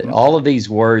 All of these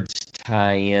words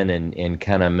tie in and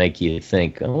kind of make you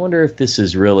think, I wonder if this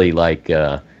is really like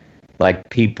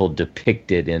people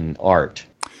depicted in art.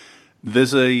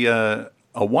 There's a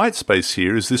white space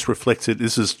here. Is this reflected?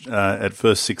 This is at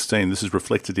verse 16. This is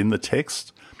reflected in the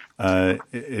text.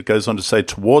 It goes on to say,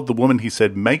 toward the woman he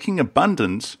said, making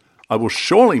abundant, I will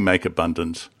surely make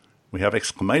abundant. We have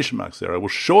exclamation marks there. I will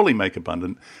surely make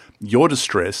abundant your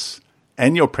distress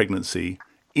and your pregnancy.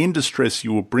 In distress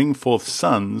you will bring forth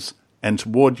sons, and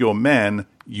toward your man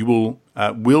you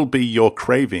will be your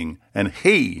craving, and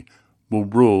he will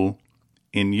rule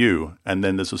in you. And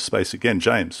then there's a space again,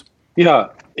 James. Yeah,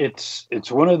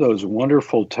 it's one of those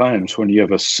wonderful times when you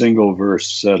have a single verse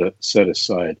set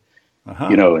aside,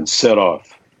 and set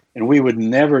off. And we would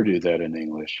never do that in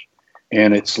English.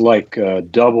 And it's like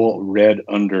double red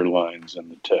underlines in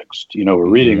the text. We're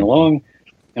reading along,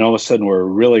 and all of a sudden we're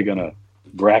really going to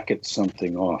bracket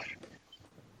something off.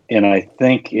 And I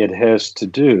think it has to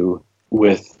do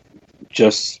with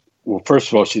first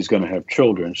of all, she's going to have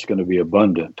children. She's going to be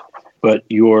abundant. But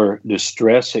your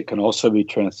distress, it can also be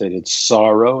translated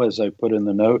sorrow, as I put in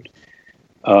the note.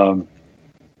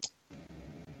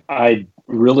 I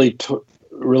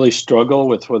really struggle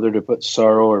with whether to put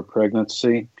sorrow or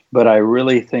pregnancy. But I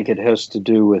really think it has to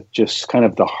do with just kind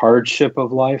of the hardship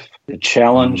of life, the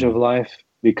challenge of life,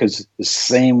 because the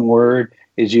same word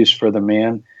is used for the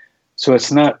man. So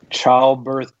it's not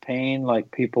childbirth pain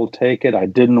like people take it. I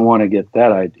didn't want to get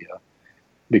that idea,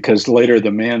 because later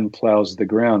the man plows the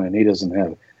ground and he doesn't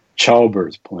have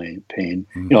childbirth pain.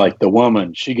 Mm-hmm. Like the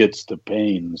woman, she gets the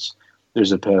pains.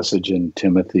 There's a passage in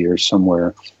Timothy or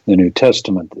somewhere in the New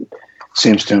Testament that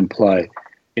seems to imply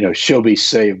she'll be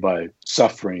saved by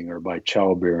suffering or by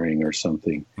childbearing or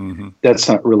something. Mm-hmm. That's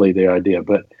not really the idea.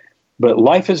 But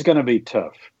life is going to be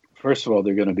tough. First of all,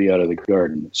 they're going to be out of the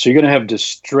garden. So you're going to have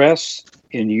distress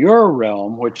in your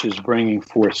realm, which is bringing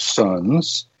forth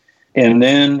sons. And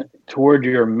then toward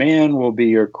your man will be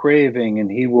your craving,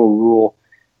 and he will rule.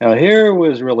 Now, here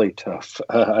was really tough.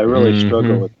 I really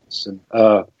struggle with this.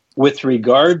 And, with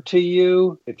regard to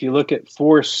you, if you look at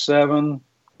 4:7,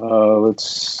 let's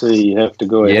see, you have to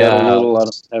go ahead a little. I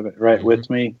don't have it right with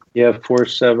me. You have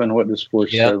 4:7. What does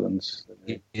 4:7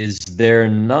 say? Is there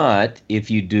not, if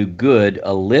you do good,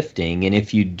 a lifting, and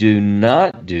if you do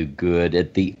not do good,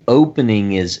 at the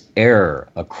opening is error,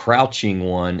 a crouching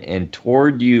one, and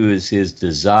toward you is his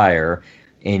desire,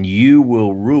 and you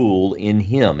will rule in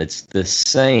him. It's the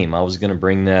same. I was going to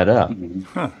bring that up.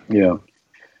 Yeah.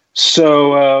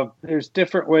 So there's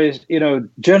different ways.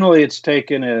 Generally it's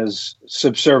taken as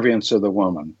subservience of the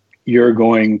woman. You're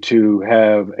going to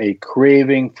have a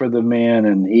craving for the man,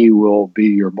 and he will be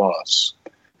your boss.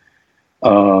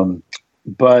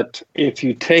 But if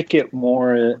you take it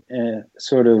more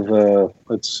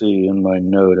let's see, in my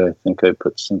note, I think I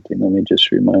put something. Let me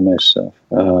just remind myself.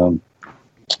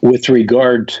 With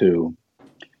regard to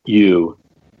you,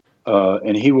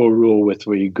 and he will rule with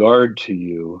regard to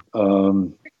you.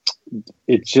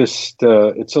 It's just,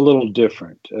 it's a little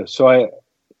different. So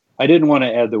I didn't want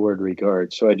to add the word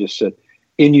regard. So I just said,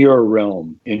 in your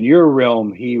realm,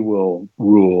 he will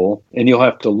rule, and you'll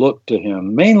have to look to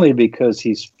him, mainly because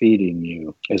he's feeding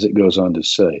you, as it goes on to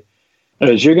say.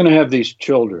 As you're going to have these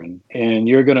children, and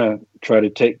you're going to try to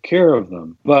take care of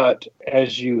them. But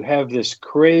as you have this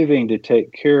craving to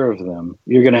take care of them,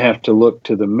 you're going to have to look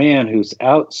to the man who's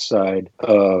outside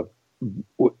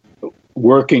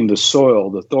working the soil,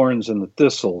 the thorns and the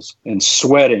thistles, and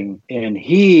sweating, and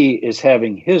he is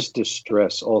having his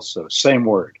distress also. Same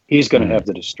word. He's going to have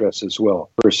the distress as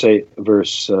well. Verse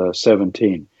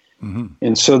 17. Mm-hmm.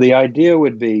 And so the idea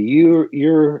would be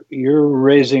you're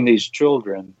raising these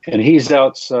children, and he's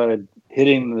outside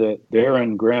hitting the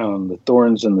barren ground, the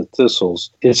thorns and the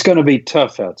thistles. It's going to be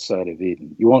tough outside of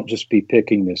Eden. You won't just be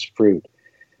picking this fruit,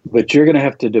 but you're going to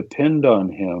have to depend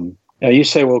on him. Now you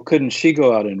say, well, couldn't she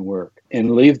go out and work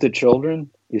and leave the children?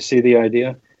 You see the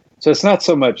idea? So it's not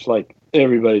so much like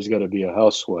everybody's got to be a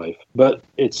housewife, but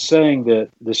it's saying that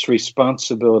this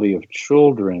responsibility of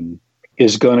children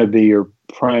is going to be your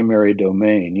primary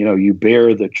domain. You know, you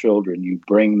bear the children, you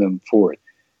bring them forth.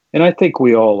 And I think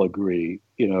we all agree,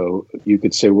 you know, you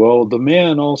could say, well, the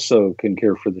man also can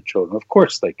care for the children. Of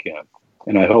course they can.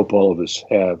 And I hope all of us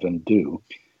have and do.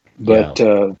 But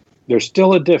there's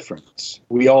still a difference.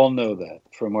 We all know that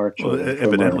from our children. Well,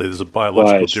 evidently, there's a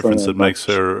biological difference that makes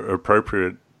her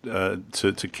appropriate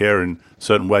to care in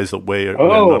certain ways that we're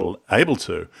not able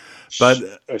to. But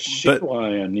a sheep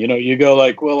lion, you know, you go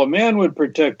like, well, a man would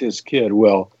protect his kid.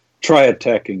 Well, try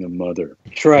attacking a mother.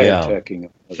 Try attacking a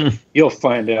mother. You'll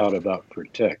find out about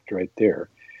protect right there.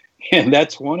 And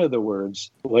that's one of the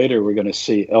words later we're going to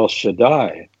see El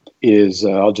Shaddai is,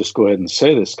 I'll just go ahead and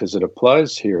say this because it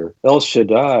applies here. El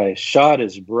Shaddai, Shad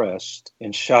is breast,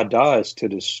 and Shaddai is to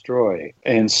destroy.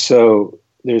 And so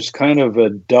there's kind of a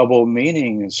double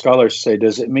meaning. And scholars say,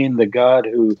 does it mean the God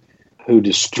who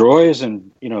destroys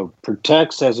and, you know,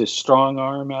 protects, has his strong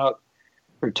arm out,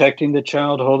 protecting the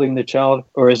child, holding the child?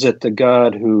 Or is it the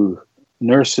God who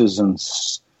nurses and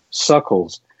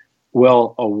suckles?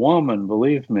 Well, a woman,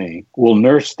 believe me, will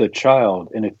nurse the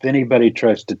child. And if anybody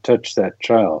tries to touch that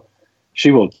child,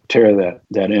 she will tear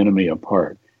that enemy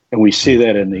apart. And we see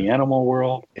that in the animal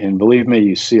world. And believe me,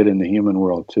 you see it in the human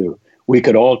world too. We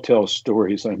could all tell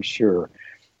stories, I'm sure,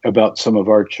 about some of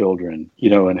our children, you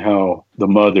know, and how the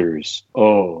mothers,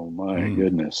 oh my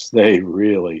goodness, they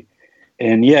really,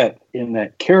 and yet in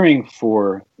that caring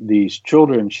for these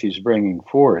children she's bringing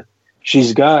forth,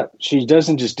 she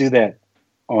doesn't just do that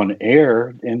on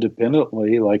air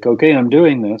independently, like, okay, I'm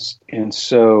doing this. And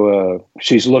so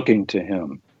she's looking to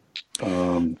him.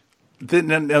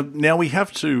 Now we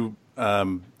have to,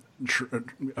 how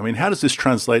does this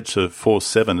translate to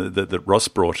 4:7 that Ross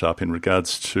brought up in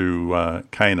regards to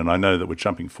Cain? And I know that we're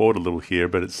jumping forward a little here,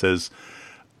 but it says,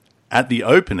 at the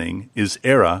opening is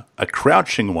error, a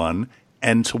crouching one,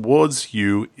 and towards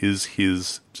you is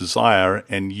his desire,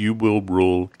 and you will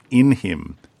rule in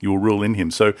him. You will rule in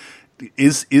him. So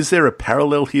is there a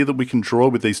parallel here that we can draw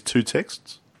with these two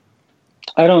texts?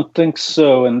 I don't think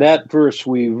so. In that verse,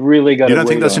 we really got to. You don't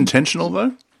think that's intentional,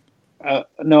 though?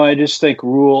 No, I just think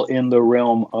rule in the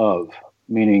realm of,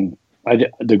 meaning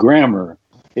the grammar.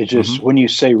 It's just when you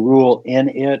say rule in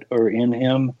it or in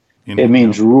him, it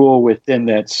means rule within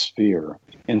that sphere.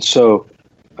 And so,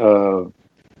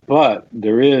 but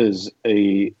there is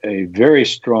a very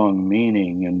strong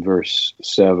meaning in verse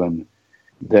 7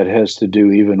 that has to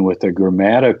do even with a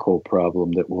grammatical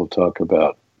problem that we'll talk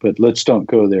about. But let's don't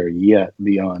go there yet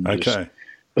beyond this.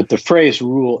 But the phrase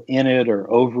rule in it or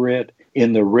over it,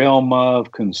 in the realm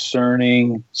of,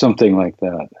 concerning, something like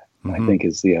that, I think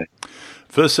is the idea.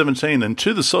 Verse 17, and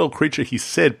to the soil creature he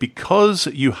said, because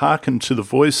you hearkened to the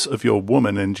voice of your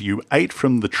woman, and you ate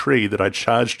from the tree that I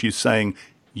charged you, saying,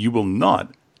 you will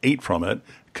not eat from it,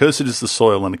 cursed is the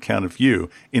soil on account of you.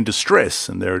 In distress,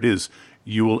 and there it is,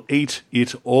 you will eat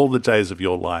it all the days of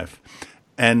your life.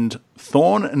 And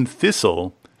thorn and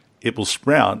thistle it will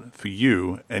sprout for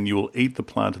you, and you will eat the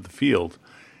plant of the field.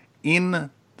 In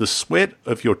the sweat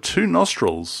of your two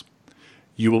nostrils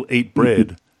you will eat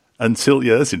bread until,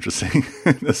 that's interesting,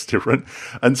 that's different,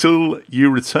 until you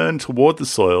return toward the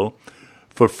soil,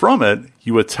 for from it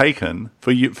you are taken,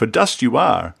 for dust you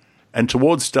are, and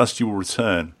towards dust you will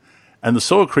return. And the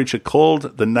soil creature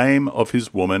called the name of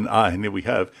his woman, and here we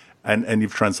have, and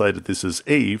you've translated this as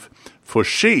Eve, for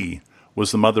she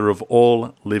was the mother of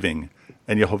all living.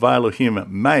 And Yehovah Elohim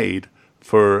made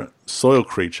for soil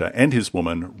creature and his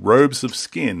woman robes of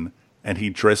skin, and he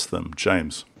dressed them.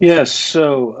 James. Yes,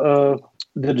 so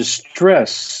the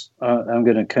distress, I'm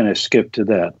going to kind of skip to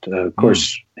that. Of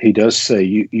course, he does say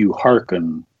you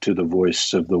hearken to the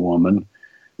voice of the woman.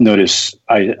 Notice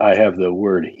I have the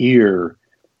word hear.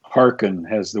 Hearken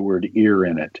has the word ear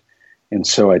in it. And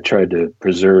so I tried to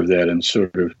preserve that and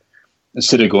sort of,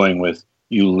 instead of going with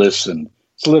you listen,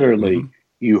 it's literally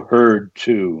you heard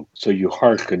to, so you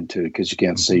hearken to, because you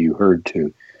can't say you heard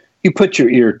to. You put your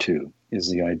ear to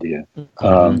is the idea.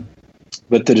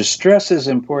 But the distress is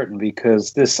important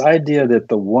because this idea that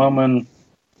the woman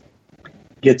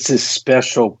gets this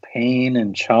special pain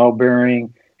in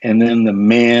childbearing and then the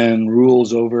man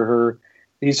rules over her,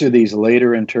 these are these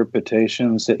later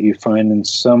interpretations that you find in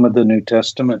some of the New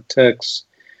Testament texts,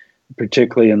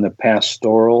 particularly in the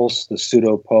pastorals, the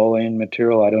pseudo-Pauline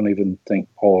material. I don't even think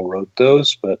Paul wrote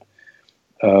those, but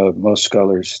most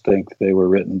scholars think they were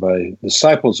written by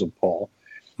disciples of Paul.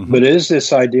 But it is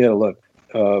this idea, look,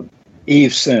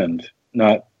 Eve sinned,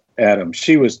 not Adam.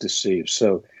 She was deceived.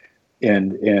 So,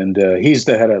 and he's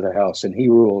the head of the house, and he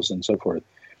rules, and so forth.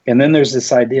 And then there's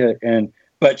this idea,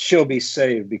 but she'll be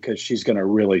saved because she's going to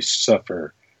really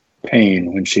suffer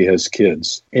pain when she has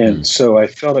kids. And so I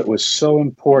felt it was so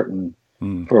important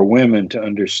for women to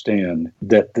understand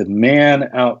that the man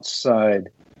outside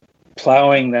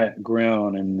plowing that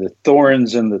ground and the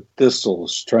thorns and the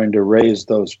thistles trying to raise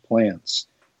those plants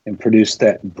and produce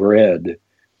that bread,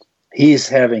 he's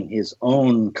having his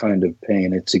own kind of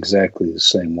pain. It's exactly the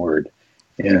same word.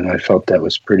 And I felt that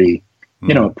was pretty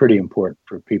important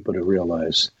for people to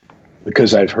realize,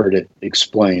 because I've heard it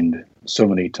explained so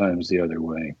many times the other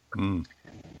way.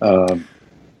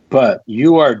 But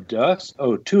you are dust.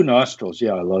 Oh, two nostrils.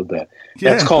 Yeah, I love that.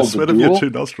 Yeah, that's called the sweat the of dual. your two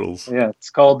nostrils. Yeah, it's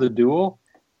called the dual.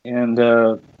 And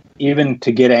even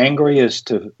to get angry is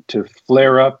to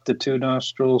flare up the two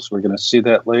nostrils. We're going to see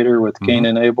that later with Cain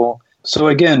and Abel. So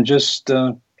again,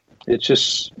 it's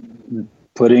just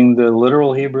putting the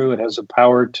literal Hebrew. It has a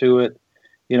power to it.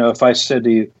 You know, if I said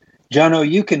to you, Jono,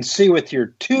 you can see with your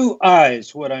two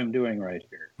eyes what I'm doing right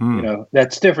here. You know,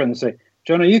 that's different than say,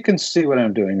 Jono, you can see what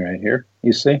I'm doing right here.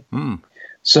 You see?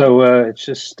 So it's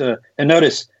just, and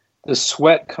notice the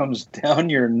sweat comes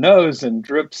down your nose and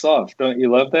drips off. Don't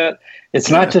you love that? It's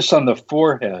not just on the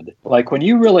forehead. Like when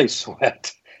you really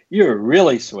sweat, you're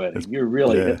really sweating. You're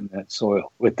really hitting that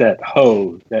soil with that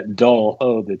hoe, that dull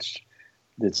hoe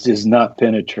that's just not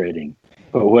penetrating.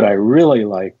 But what I really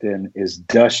like then is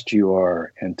dust you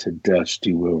are, and to dust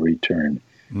you will return.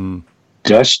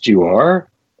 Dust you are?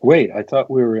 Wait, I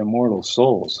thought we were immortal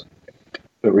souls.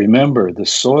 But remember, the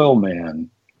soil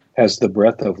man has the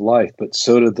breath of life, but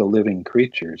so do the living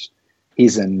creatures.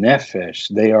 He's a nephesh.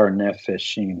 They are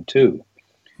nepheshim too.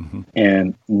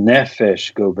 And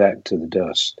nephesh go back to the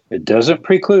dust. It doesn't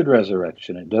preclude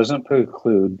resurrection. It doesn't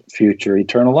preclude future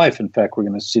eternal life. In fact, we're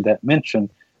going to see that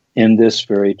mentioned in this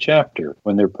very chapter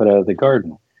when they're put out of the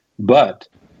garden. But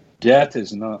death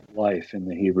is not life in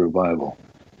the Hebrew Bible.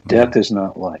 Death is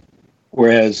not life.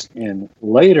 Whereas in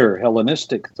later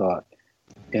Hellenistic thought,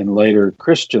 in later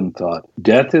Christian thought,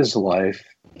 death is life,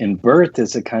 and birth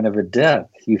is a kind of a death.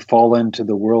 You fall into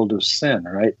the world of sin,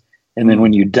 right? And then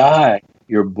when you die,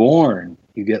 you're born,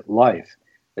 you get life.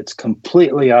 It's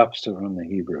completely opposite from the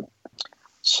Hebrew.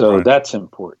 So that's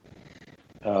important.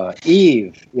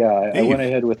 Eve, I went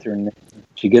ahead with her name.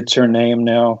 She gets her name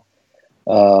now.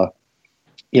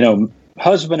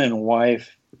 Husband and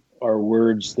wife are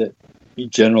words that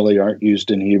generally aren't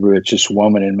used in Hebrew. It's just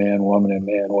woman and man, woman and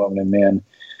man, woman and man.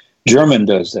 German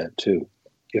does that too.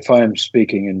 If I'm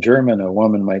speaking in German, a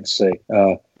woman might say,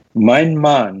 mein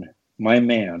Mann, my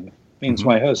man, means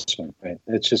my husband, right?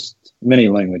 It's just, many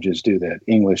languages do that.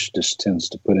 English just tends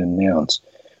to put in nouns.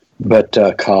 But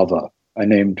Kava, I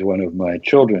named one of my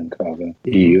children Kava,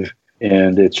 Eve,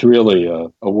 and it's really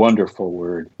a wonderful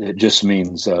word. It just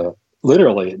means,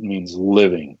 literally, it means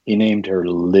living. He named her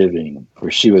Living, for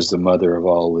she was the mother of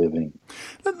all living.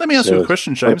 Let me ask you a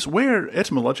question, James.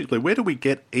 Etymologically, where do we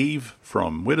get Eve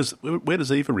from? Where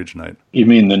does Eve originate? You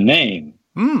mean the name?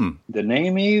 The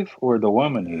name Eve or the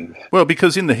woman Eve? Well,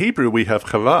 because in the Hebrew we have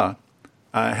Chava.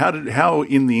 How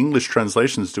in the English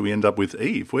translations do we end up with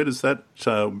Eve? Where does that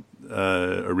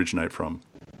originate from?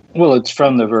 Well, it's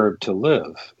from the verb to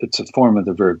live. It's a form of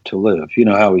the verb to live. You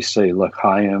know how we say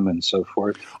l'chaim and so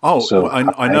forth? Oh, so,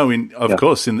 I know, of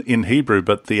course, in Hebrew,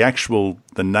 but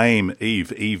the name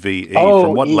Eve, E-V-E,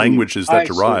 from what language is that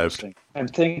derived? I'm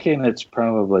thinking it's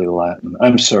probably Latin.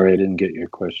 I'm sorry, I didn't get your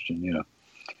question.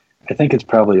 I think it's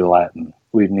probably Latin.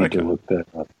 We need to look that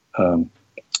up.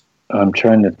 I'm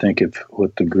trying to think of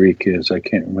what the Greek is. I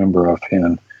can't remember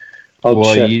offhand.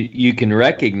 You can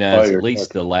recognize at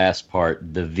least the last part,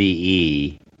 the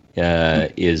VE,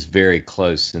 is very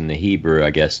close in the Hebrew, I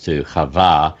guess, to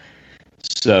Chava.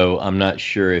 So I'm not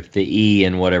sure if the E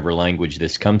in whatever language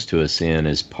this comes to us in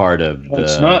is part of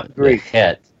it's not Greek.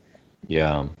 Het.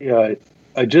 Yeah. Yeah,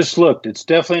 I just looked. It's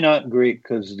definitely not Greek,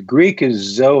 because Greek is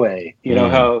Zoe. You know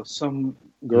how some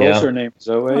girls are named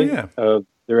Zoe? Oh, yeah.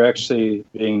 They're actually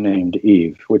being named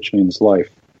Eve, which means life,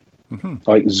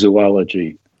 like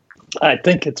zoology. I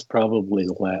think it's probably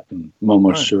Latin. I'm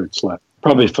almost sure it's Latin.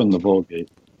 Probably from the Vulgate.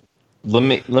 Let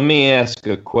me ask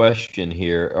a question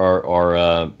here, or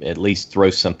at least throw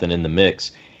something in the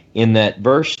mix. In that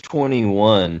verse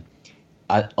 21,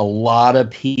 a lot of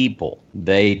people,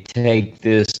 they take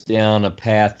this down a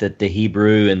path that the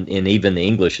Hebrew and even the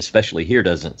English, especially here,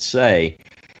 doesn't say.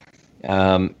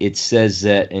 It says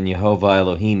that, and Yehovah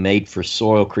Elohim made for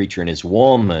soil creature and his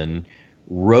woman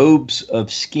robes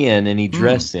of skin, and he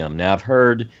dressed them. Now, I've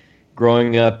heard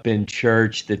growing up in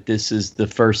church that this is the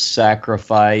first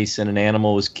sacrifice, and an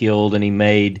animal was killed, and he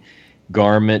made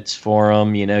garments for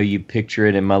them. You picture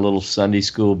it in my little Sunday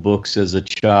school books as a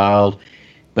child.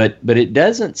 But it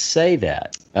doesn't say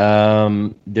that.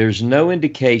 There's no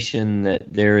indication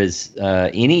that there is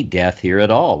any death here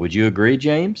at all. Would you agree,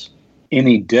 James?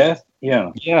 Any death?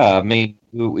 Yeah. Yeah, I mean,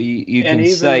 you can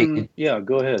even say... Yeah,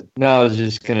 go ahead. No, I was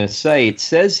just going to say, it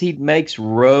says he makes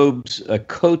robes, a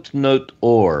kotnot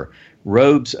or,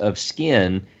 robes of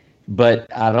skin, but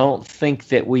I don't think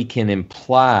that we can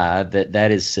imply that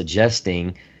that is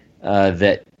suggesting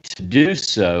that to do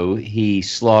so, he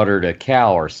slaughtered a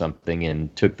cow or something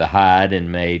and took the hide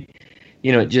and made,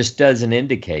 it just doesn't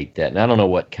indicate that. And I don't know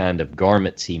what kind of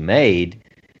garments he made,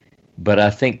 but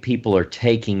I think people are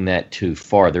taking that too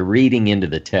far. They're reading into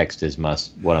the text is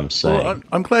what I'm saying. Well,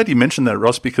 I'm glad you mentioned that,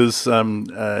 Ross, because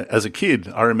as a kid,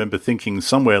 I remember thinking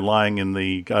somewhere lying in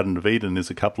the Garden of Eden is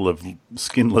a couple of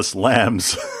skinless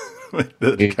lambs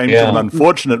that came to an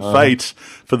unfortunate fate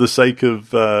for the sake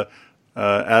of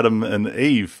Adam and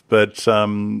Eve. But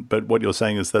what you're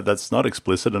saying is that that's not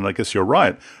explicit, and I guess you're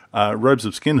right. Robes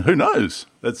of skin, who knows?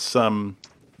 That's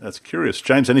curious.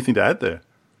 James, anything to add there?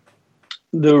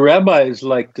 The rabbis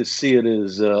like to see it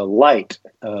as light,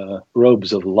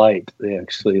 robes of light. They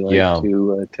actually like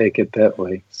to take it that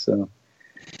way. So,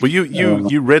 well,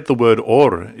 you read the word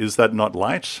or. Is that not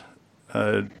light?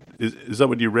 Is that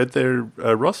what you read there,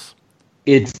 Ross?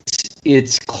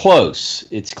 It's close.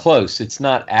 It's close. It's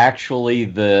not actually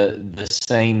the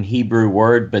same Hebrew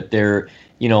word, but they're.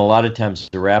 A lot of times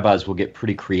the rabbis will get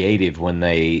pretty creative when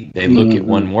they look at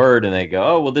one word and they go,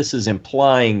 oh, well, this is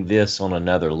implying this on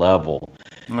another level.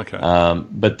 Okay.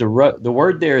 But the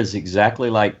word there is exactly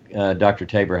like Dr.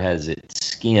 Tabor has it,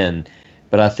 skin.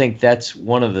 But I think that's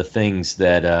one of the things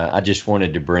that I just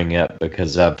wanted to bring up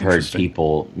because I've heard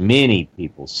many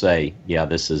people say, yeah,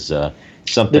 this is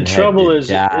something the trouble is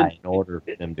die in order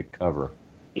for them to cover.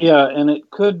 Yeah, and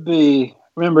it could be...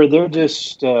 Remember, they're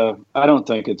just, I don't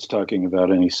think it's talking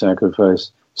about any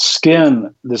sacrifice.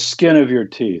 The skin of your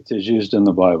teeth is used in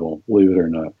the Bible, believe it or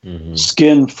not. Mm-hmm.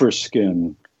 Skin for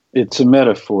skin. It's a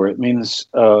metaphor. It means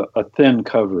a thin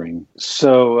covering.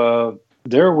 So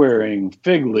they're wearing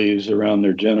fig leaves around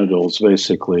their genitals,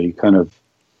 basically, kind of.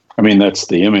 I mean, that's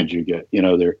the image you get.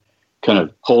 They're kind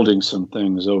of holding some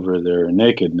things over their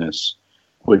nakedness,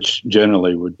 which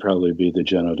generally would probably be the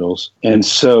genitals. And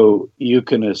so you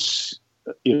can...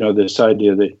 this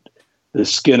idea that the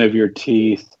skin of your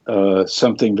teeth,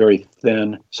 something very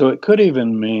thin. So it could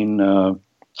even mean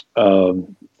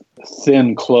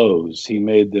thin clothes. He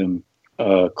made them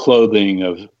clothing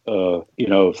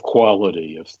of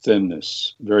quality, of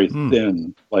thinness, very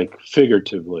thin, like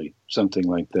figuratively, something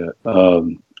like that.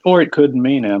 Or it could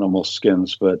mean animal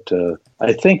skins, but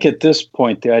I think at this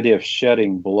point, the idea of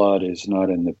shedding blood is not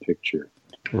in the picture.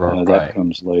 Right. That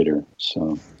comes later.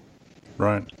 So,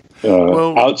 right.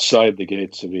 Outside the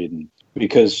gates of Eden.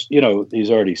 Because,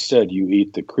 he's already said you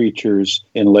eat the creatures,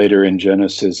 and later in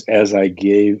Genesis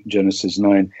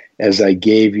 9, as I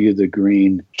gave you the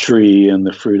green tree and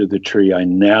the fruit of the tree, I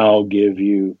now give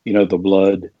you, the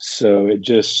blood. So it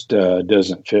just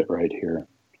doesn't fit right here.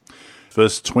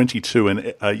 Verse 22, and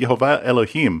Yehovah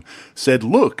Elohim said,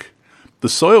 look, the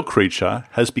soil creature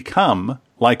has become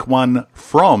like one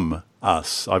from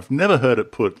us. I've never heard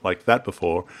it put like that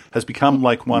before. Has become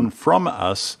like one from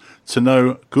us to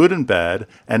know good and bad.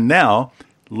 And now,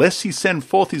 lest he send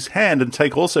forth his hand and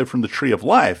take also from the tree of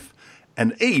life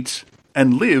and eat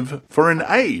and live for an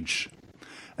age.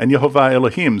 And Yehovah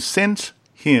Elohim sent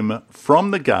him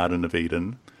from the Garden of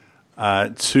Eden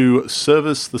to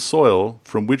service the soil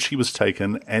from which he was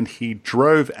taken, and he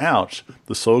drove out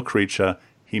the soil creature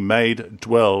he made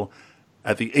dwell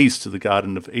at the east of the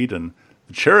Garden of Eden,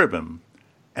 the cherubim,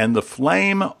 and the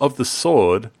flame of the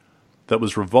sword that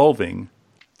was revolving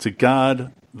to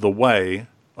guard the way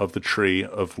of the tree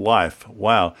of life.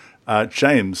 Wow.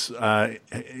 James,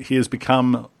 he has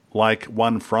become like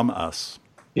one from us.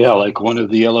 Yeah, like one of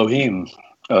the Elohim.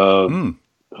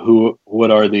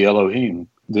 What are the Elohim?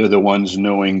 They're the ones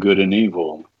knowing good and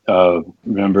evil.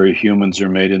 Remember, humans are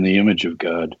made in the image of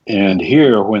God. And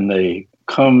here, when they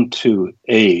come to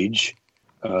age,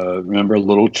 remember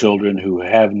little children who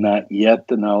have not yet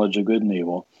the knowledge of good and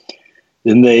evil,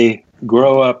 then they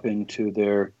grow up into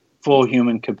their full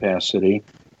human capacity,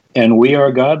 and we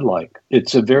are godlike.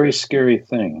 It's a very scary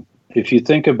thing. If you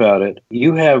think about it,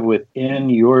 you have within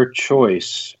your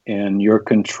choice and your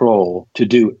control to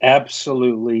do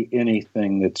absolutely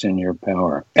anything that's in your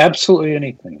power. Absolutely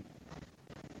anything.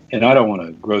 And I don't want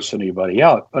to gross anybody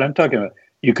out, but I'm talking about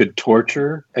you could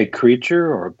torture a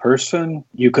creature or a person.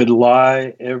 You could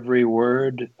lie every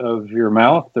word of your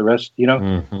mouth. The rest, you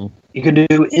could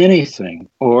do anything.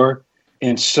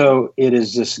 And so it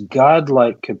is this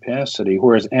godlike capacity,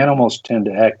 whereas animals tend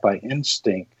to act by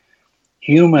instinct.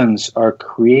 humans are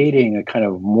creating a kind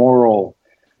of moral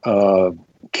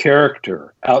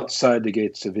character outside the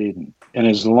gates of Eden. And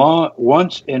it's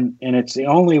the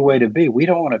only way to be. We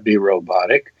don't want to be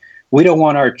robotic. We don't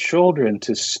want our children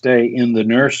to stay in the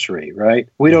nursery, right?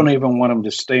 We don't even want them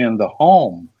to stay in the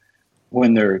home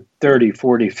when they're 30,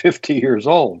 40, 50 years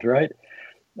old, right?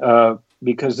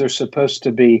 Because they're supposed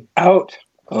to be out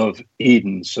of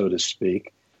Eden, so to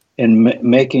speak, and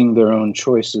making their own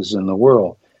choices in the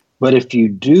world. But if you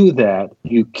do that,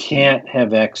 you can't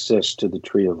have access to the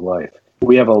tree of life.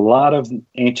 We have a lot of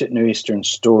ancient Near Eastern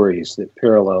stories that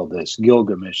parallel this.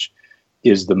 Gilgamesh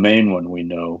is the main one we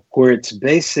know, where it's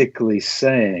basically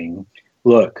saying,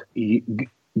 look,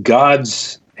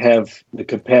 gods have the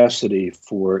capacity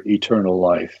for eternal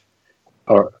life.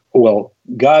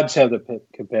 Gods have the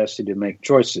capacity to make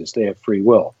choices. They have free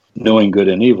will, knowing good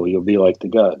and evil. You'll be like the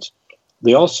gods.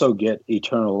 They also get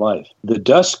eternal life. The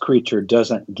dust creature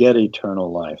doesn't get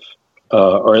eternal life,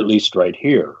 or at least right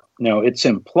here. Now, it's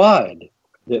implied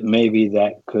that maybe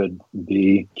that could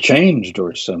be changed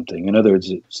or something. In other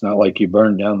words, it's not like you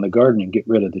burn down the garden and get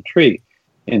rid of the tree.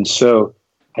 And so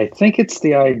I think it's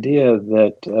the idea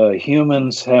that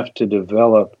humans have to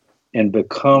develop and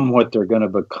become what they're going to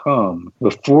become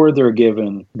before they're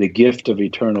given the gift of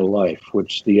eternal life,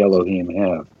 which the Elohim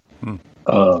have,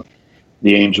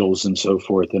 the angels and so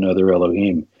forth and other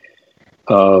Elohim,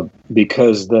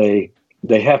 because they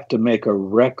have to make a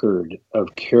record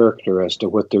of character as to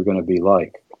what they're going to be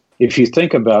like. If you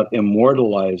think about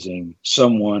immortalizing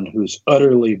someone who's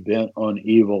utterly bent on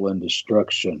evil and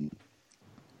destruction,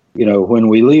 when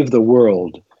we leave the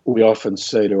world, we often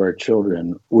say to our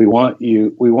children, we want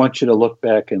you to look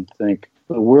back and think,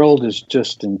 the world is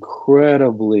just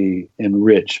incredibly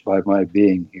enriched by my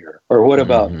being here. Or what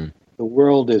about the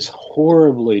world is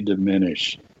horribly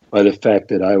diminished by the fact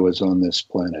that I was on this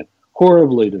planet?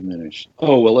 Horribly diminished.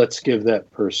 Oh, well, let's give that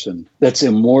person that's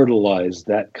immortalized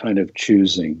that kind of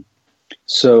choosing.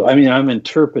 So, I'm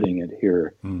interpreting it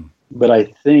here, but I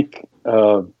think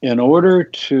in order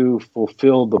to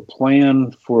fulfill the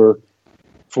plan for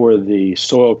the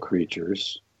soil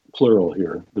creatures, plural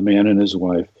here, the man and his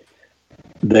wife,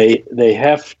 they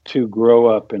have to grow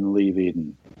up and leave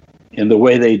Eden. And the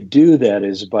way they do that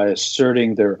is by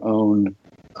asserting their own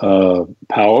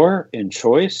power and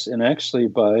choice, and actually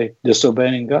by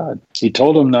disobeying God. He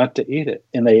told them not to eat it,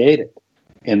 and they ate it.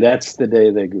 And that's the day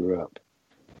they grew up.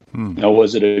 Now,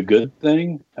 was it a good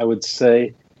thing? I would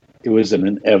say it was an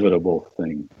inevitable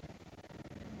thing.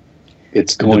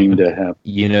 It's going to happen.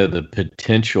 The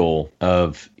potential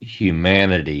of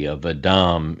humanity, of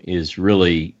Adam, is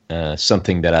really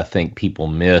something that I think people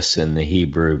miss in the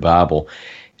Hebrew Bible.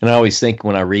 And I always think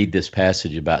when I read this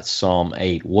passage about Psalm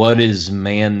 8, what is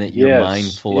man that you're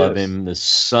mindful of him, the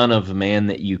son of man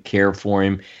that you care for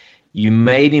him? You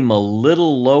made him a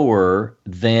little lower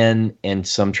than, and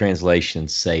some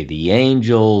translations say the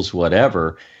angels,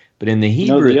 whatever. But in the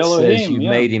Hebrew, it says you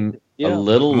made him a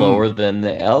little lower than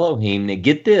the Elohim. Now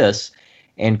get this,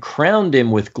 and crowned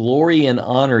him with glory and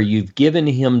honor. You've given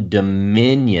him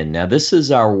dominion. Now this is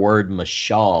our word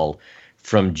mashal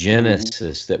from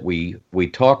Genesis that we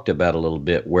talked about a little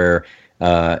bit, where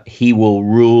he will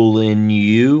rule in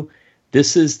you.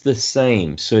 This is the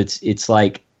same. So it's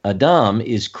like Adam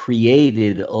is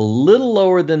created a little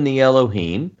lower than the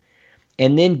Elohim,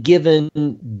 and then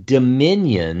given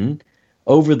dominion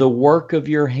over the work of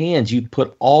your hands. You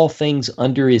put all things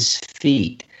under his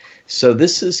feet. So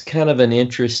this is kind of an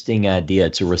interesting idea.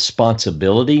 It's a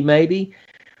responsibility, maybe.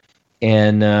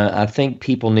 And I think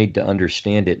people need to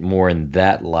understand it more in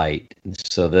that light.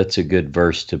 So that's a good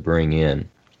verse to bring in.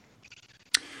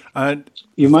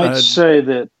 You might say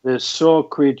that this soul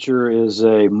creature is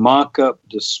a mock-up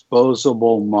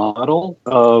disposable model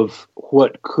of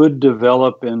what could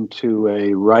develop into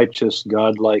a righteous,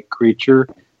 godlike creature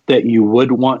that you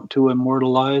would want to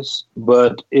immortalize.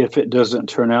 But if it doesn't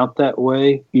turn out that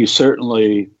way, you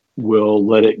certainly will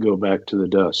let it go back to the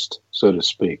dust, so to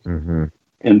speak. Mm-hmm.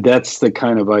 And that's the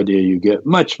kind of idea you get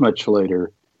much, much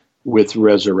later with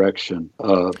resurrection,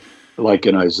 like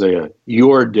in Isaiah.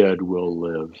 Your dead will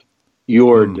live.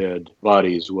 Your dead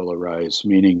bodies will arise,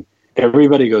 meaning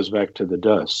everybody goes back to the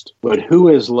dust. But who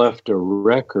has left a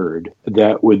record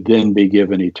that would then be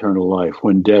given eternal life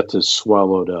when death is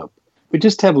swallowed up? We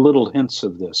just have little hints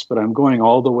of this, but I'm going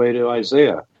all the way to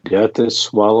Isaiah. Death is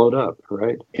swallowed up,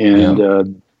 right?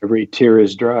 And every tear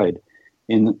is dried.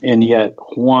 And yet,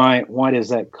 why does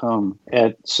that come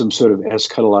at some sort of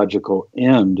eschatological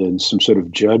end and some sort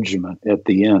of judgment at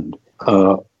the end?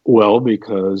 Well,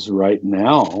 because right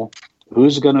now, who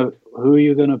are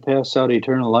you going to pass out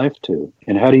eternal life to?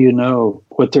 And how do you know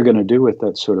what they're going to do with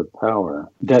that sort of power?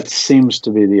 That seems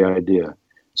to be the idea.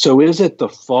 So is it the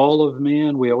fall of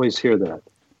man? We always hear that,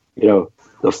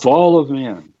 the fall of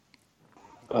man.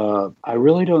 I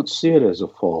really don't see it as a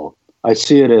fall. I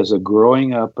see it as a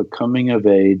growing up, a coming of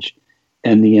age,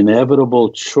 and the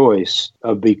inevitable choice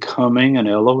of becoming an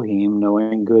Elohim,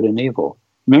 knowing good and evil.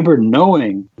 Remember,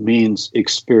 knowing means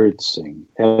experiencing,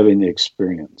 having the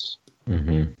experience.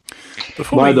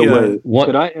 Mm-hmm. By the way,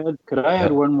 could I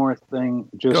add one more thing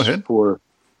just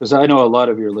because I know a lot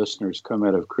of your listeners come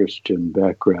out of Christian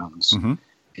backgrounds. Mm-hmm.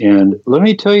 And let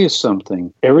me tell you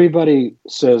something. Everybody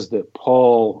says that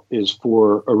Paul is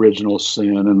for original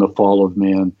sin and the fall of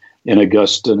man, and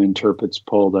Augustine interprets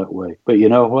Paul that way. But you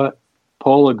know what?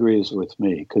 Paul agrees with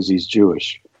me because he's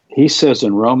Jewish. He says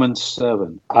in Romans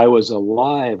 7, I was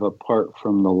alive apart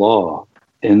from the law,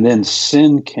 and then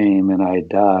sin came and I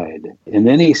died. And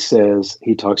then he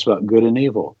talks about good and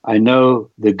evil. I know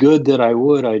the good that I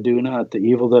would, I do not. The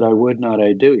evil that I would not,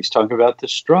 I do. He's talking about the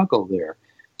struggle there.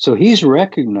 So he's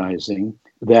recognizing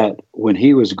that when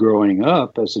he was growing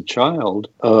up as a child,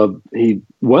 he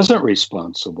wasn't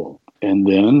responsible. And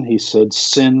then he said,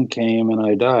 sin came and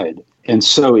I died. And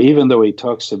so even though he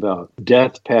talks about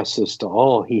death passes to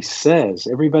all, he says,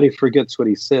 everybody forgets what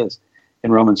he says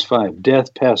in Romans 5,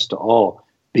 death passed to all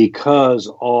because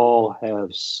all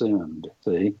have sinned.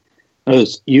 See?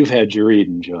 Notice, you've had your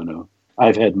Eden, Jono.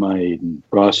 I've had my Eden.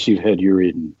 Ross, you've had your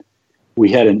Eden.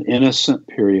 We had an innocent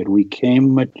period. We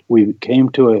came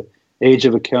to an age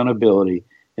of accountability,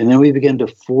 and then we began to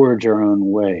forge our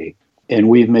own way. And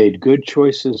we've made good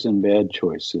choices and bad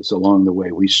choices along the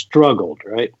way. We struggled,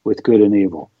 right, with good and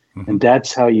evil. Mm-hmm. And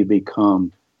that's how you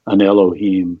become an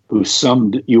Elohim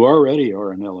you already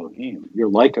are an Elohim. You're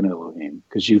like an Elohim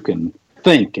because you can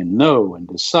think and know and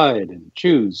decide and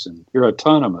choose, and you're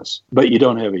autonomous, but you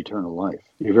don't have eternal life.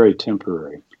 You're very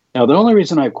temporary. Now, the only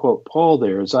reason I quote Paul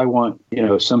there is I want,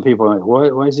 some people are like,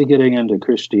 why is he getting into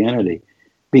Christianity?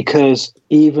 Because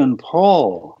even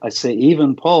Paul,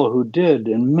 who did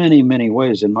in many, many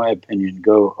ways, in my opinion,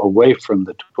 go away from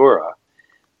the Torah,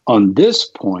 on this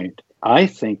point, I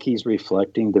think he's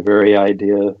reflecting the very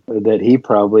idea that he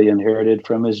probably inherited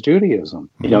from his Judaism.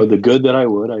 The good that I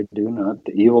would, I do not.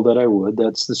 The evil that I would,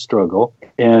 that's the struggle.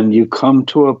 And you come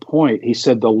to a point, he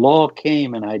said, the law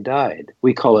came and I died.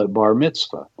 We call it bar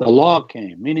mitzvah. The law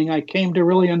came, meaning I came to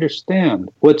really understand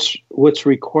what's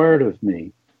required of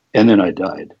me. And then I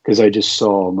died because I just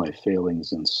saw all my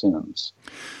failings and sins.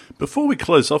 Before we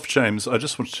close off, James, I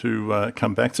just want to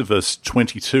come back to verse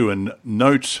 22 and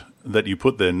note that you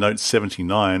put there, note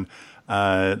 79.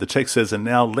 The text says, and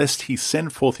now lest he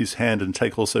send forth his hand and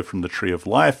take also from the tree of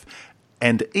life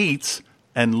and eat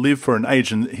and live for an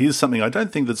age. And here's something I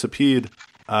don't think that's appeared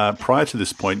prior to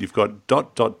this point. You've got ...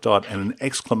 and an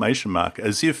exclamation mark,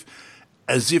 as if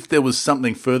there was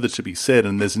something further to be said,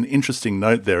 and there's an interesting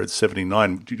note there at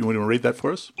 79. Do you want to read that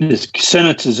for us? This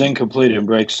sentence is incomplete and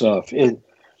breaks off.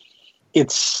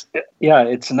 It's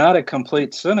not a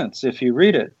complete sentence if you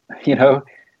read it,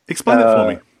 Explain it for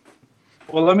me.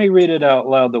 Well, let me read it out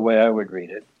loud the way I would read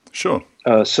it. Sure.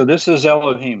 So this is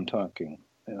Elohim talking,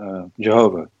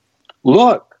 Jehovah.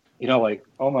 Look, like,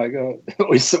 oh my God.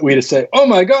 we just say, oh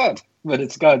my God, but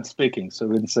it's God speaking, so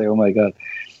we didn't say, oh my God.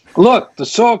 Look, the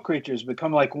soul creatures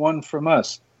become like one from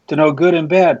us, to know good and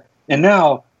bad. And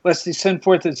now, lest he send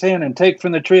forth his hand and take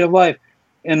from the tree of life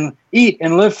and eat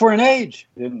and live for an age.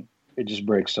 Then it just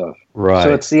breaks off. Right.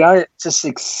 So it's this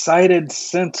excited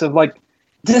sense of like,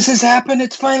 this has happened.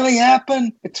 It's finally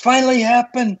happened. It's finally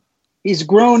happened. He's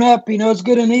grown up. He knows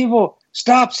good and evil.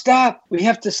 Stop. We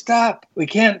have to stop. We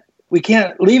can't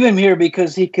leave him here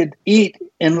because he could eat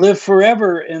and live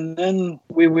forever. And then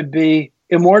we would be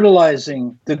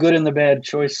immortalizing the good and the bad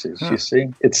choices. You see,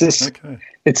 it's this. Okay.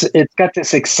 It's got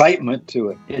this excitement to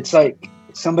it. It's like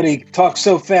somebody talks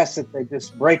so fast that they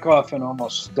just break off and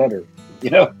almost stutter.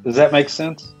 Does that make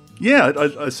sense? Yeah,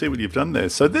 I see what you've done there.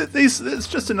 So it's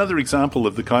just another example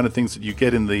of the kind of things that you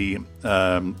get in the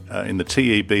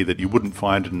TEB that you wouldn't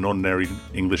find in an ordinary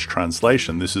English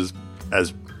translation. This is,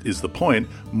 as is the point,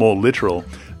 more literal.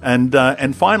 And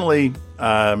finally,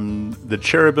 the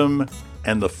cherubim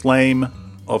and the flame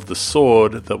of the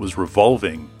sword that was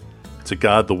revolving to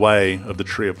guard the way of the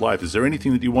tree of life. Is there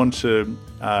anything that you want to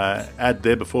add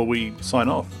there before we sign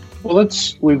off? Well,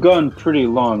 we've gone pretty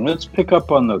long. Let's pick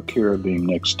up on the cherubim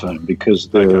next time because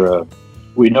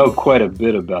we know quite a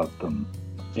bit about them.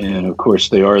 And of course,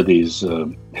 they are these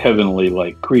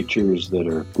heavenly-like creatures that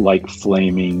are like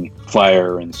flaming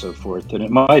fire and so forth. And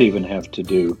it might even have to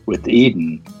do with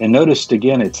Eden. And notice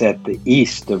again, it's at the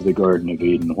east of the Garden of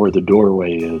Eden, where the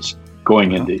doorway is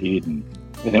going into Eden.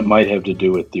 And it might have to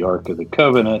do with the Ark of the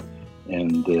Covenant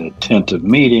and the tent of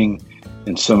meeting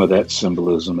and some of that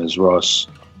symbolism, as Ross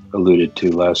alluded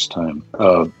to last time.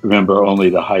 Remember, only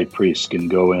the high priest can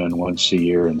go in once a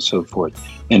year and so forth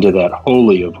into that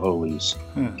Holy of Holies.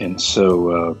 And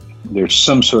so there's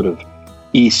some sort of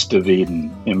east of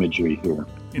Eden imagery here.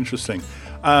 Interesting.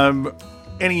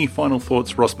 Any final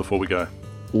thoughts, Ross, before we go?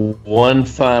 One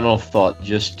final thought,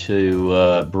 just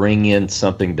to bring in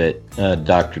something that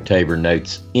Dr. Tabor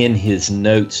notes in his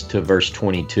notes to verse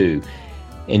 22.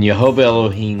 And Jehovah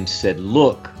Elohim said,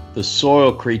 "Look, the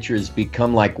soil creature has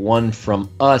become like one from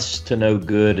us to know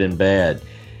good and bad."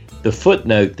 The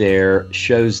footnote there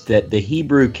shows that the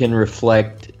Hebrew can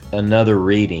reflect another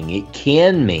reading. It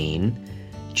can mean,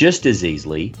 just as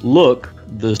easily, "Look,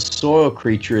 the soil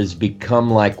creature has become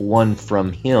like one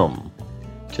from him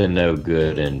to know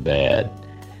good and bad."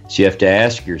 So you have to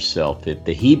ask yourself, if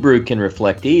the Hebrew can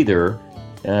reflect either,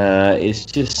 it's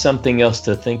just something else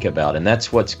to think about. And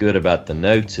that's what's good about the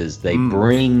notes, is they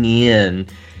bring in,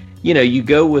 you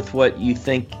go with what you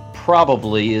think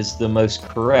probably is the most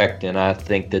correct, and I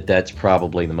think that that's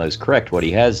probably the most correct, what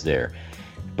he has there.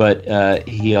 But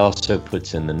he also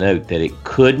puts in the note that it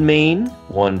could mean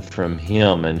one from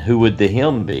him, and who would the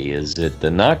him be? Is it the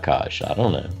Nakash? I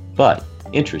don't know. But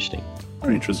interesting.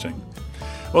 Very interesting.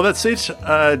 Well, that's it.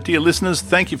 Dear listeners,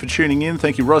 thank you for tuning in.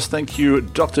 Thank you, Ross. Thank you,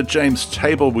 Dr. James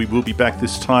Tabor. We will be back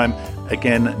this time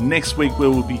again next week, where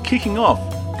we'll be kicking off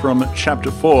from Chapter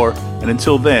 4. And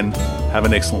until then, have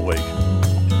an excellent week.